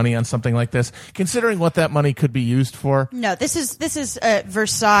much money on something like this, considering what that money could be used for? No, this is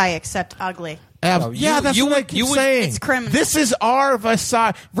Versailles except ugly. That's what I keep saying. It's criminal. This is our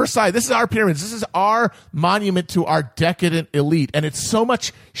Versailles. This is our pyramids. This is our monument to our decadent elite, and it's so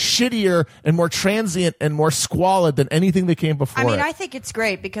much shittier and more transient and more squalid than anything that came before. I think it's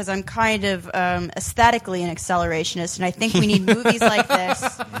great because I'm kind of aesthetically an accelerationist, and I think we need movies like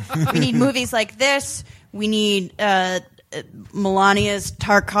this. We need movies like this. We need Melania's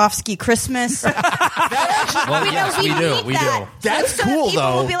Tarkovsky Christmas. Well, yes, we do. That's So cool, people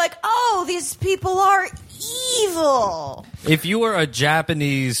though. will be like, oh, these people are evil. If you were a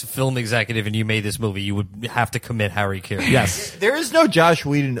Japanese film executive and you made this movie, you would have to commit Harry Carey. Yes. There is no Josh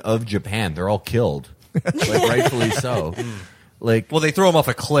Whedon of Japan. They're all killed. Like, rightfully so. Like, Well, they throw him off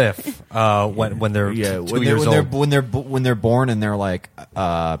a cliff when they're 2 years old. when they're born and they're like,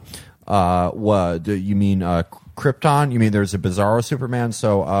 what do you mean Krypton? You mean there's a Bizarro Superman?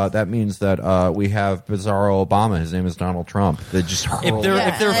 So that means that we have Bizarro Obama. His name is Donald Trump. They just hurl. they're-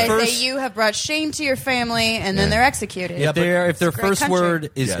 Yeah, if they're and they first- say you have brought shame to your family, and then they're executed. If their It's a great first country. word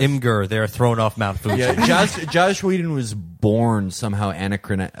is Yes. Imgur, they're thrown off Mount Fuji. Yeah, Josh Whedon was born somehow I'm not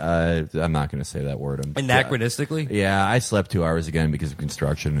going to say that word. Anachronistically? Yeah, I slept 2 hours again because of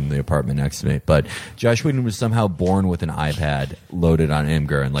construction in the apartment next to me. But Josh Whedon was somehow born with an iPad loaded on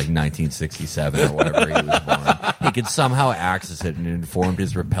Imgur in like 1967 or whatever he was born. He could somehow access it and it informed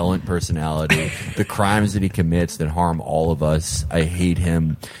his repellent personality, the crimes that he commits that harm all of us. I hate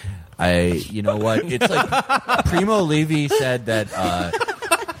him. You know what? It's like Primo Levi said that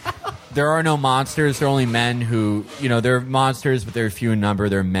there are no monsters. There are only men who, they're monsters, but they're few in number.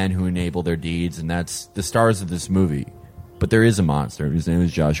 They're men who enable their deeds, and that's the stars of this movie. But there is a monster. His name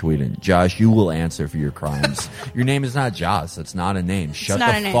is Josh Whedon. Josh, you will answer for your crimes. Your name is not Josh. That's not a name. Shut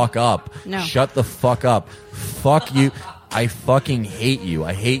not the a name. fuck up. No. Shut the fuck up. Fuck you. I fucking hate you.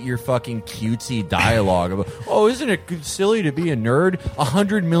 I hate your fucking cutesy dialogue about, oh, isn't it silly to be a nerd?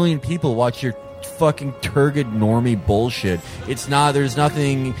 100 million people watch your fucking turgid normie bullshit. It's not, there's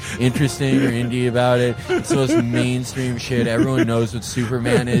nothing interesting or indie about it. It's the most mainstream shit. Everyone knows what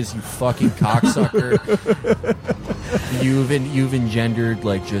Superman is, you fucking cocksucker. You've engendered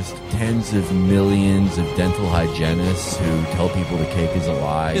like just tens of millions of dental hygienists who tell people the cake is a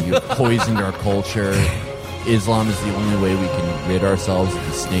lie. You've poisoned our culture. Islam is the only way we can rid ourselves of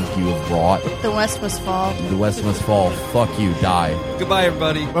the stink you have brought. The West must fall. The West must fall. Fuck you. Die. Goodbye,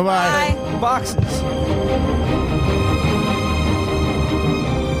 everybody. Bye-bye. Bye. Boxes.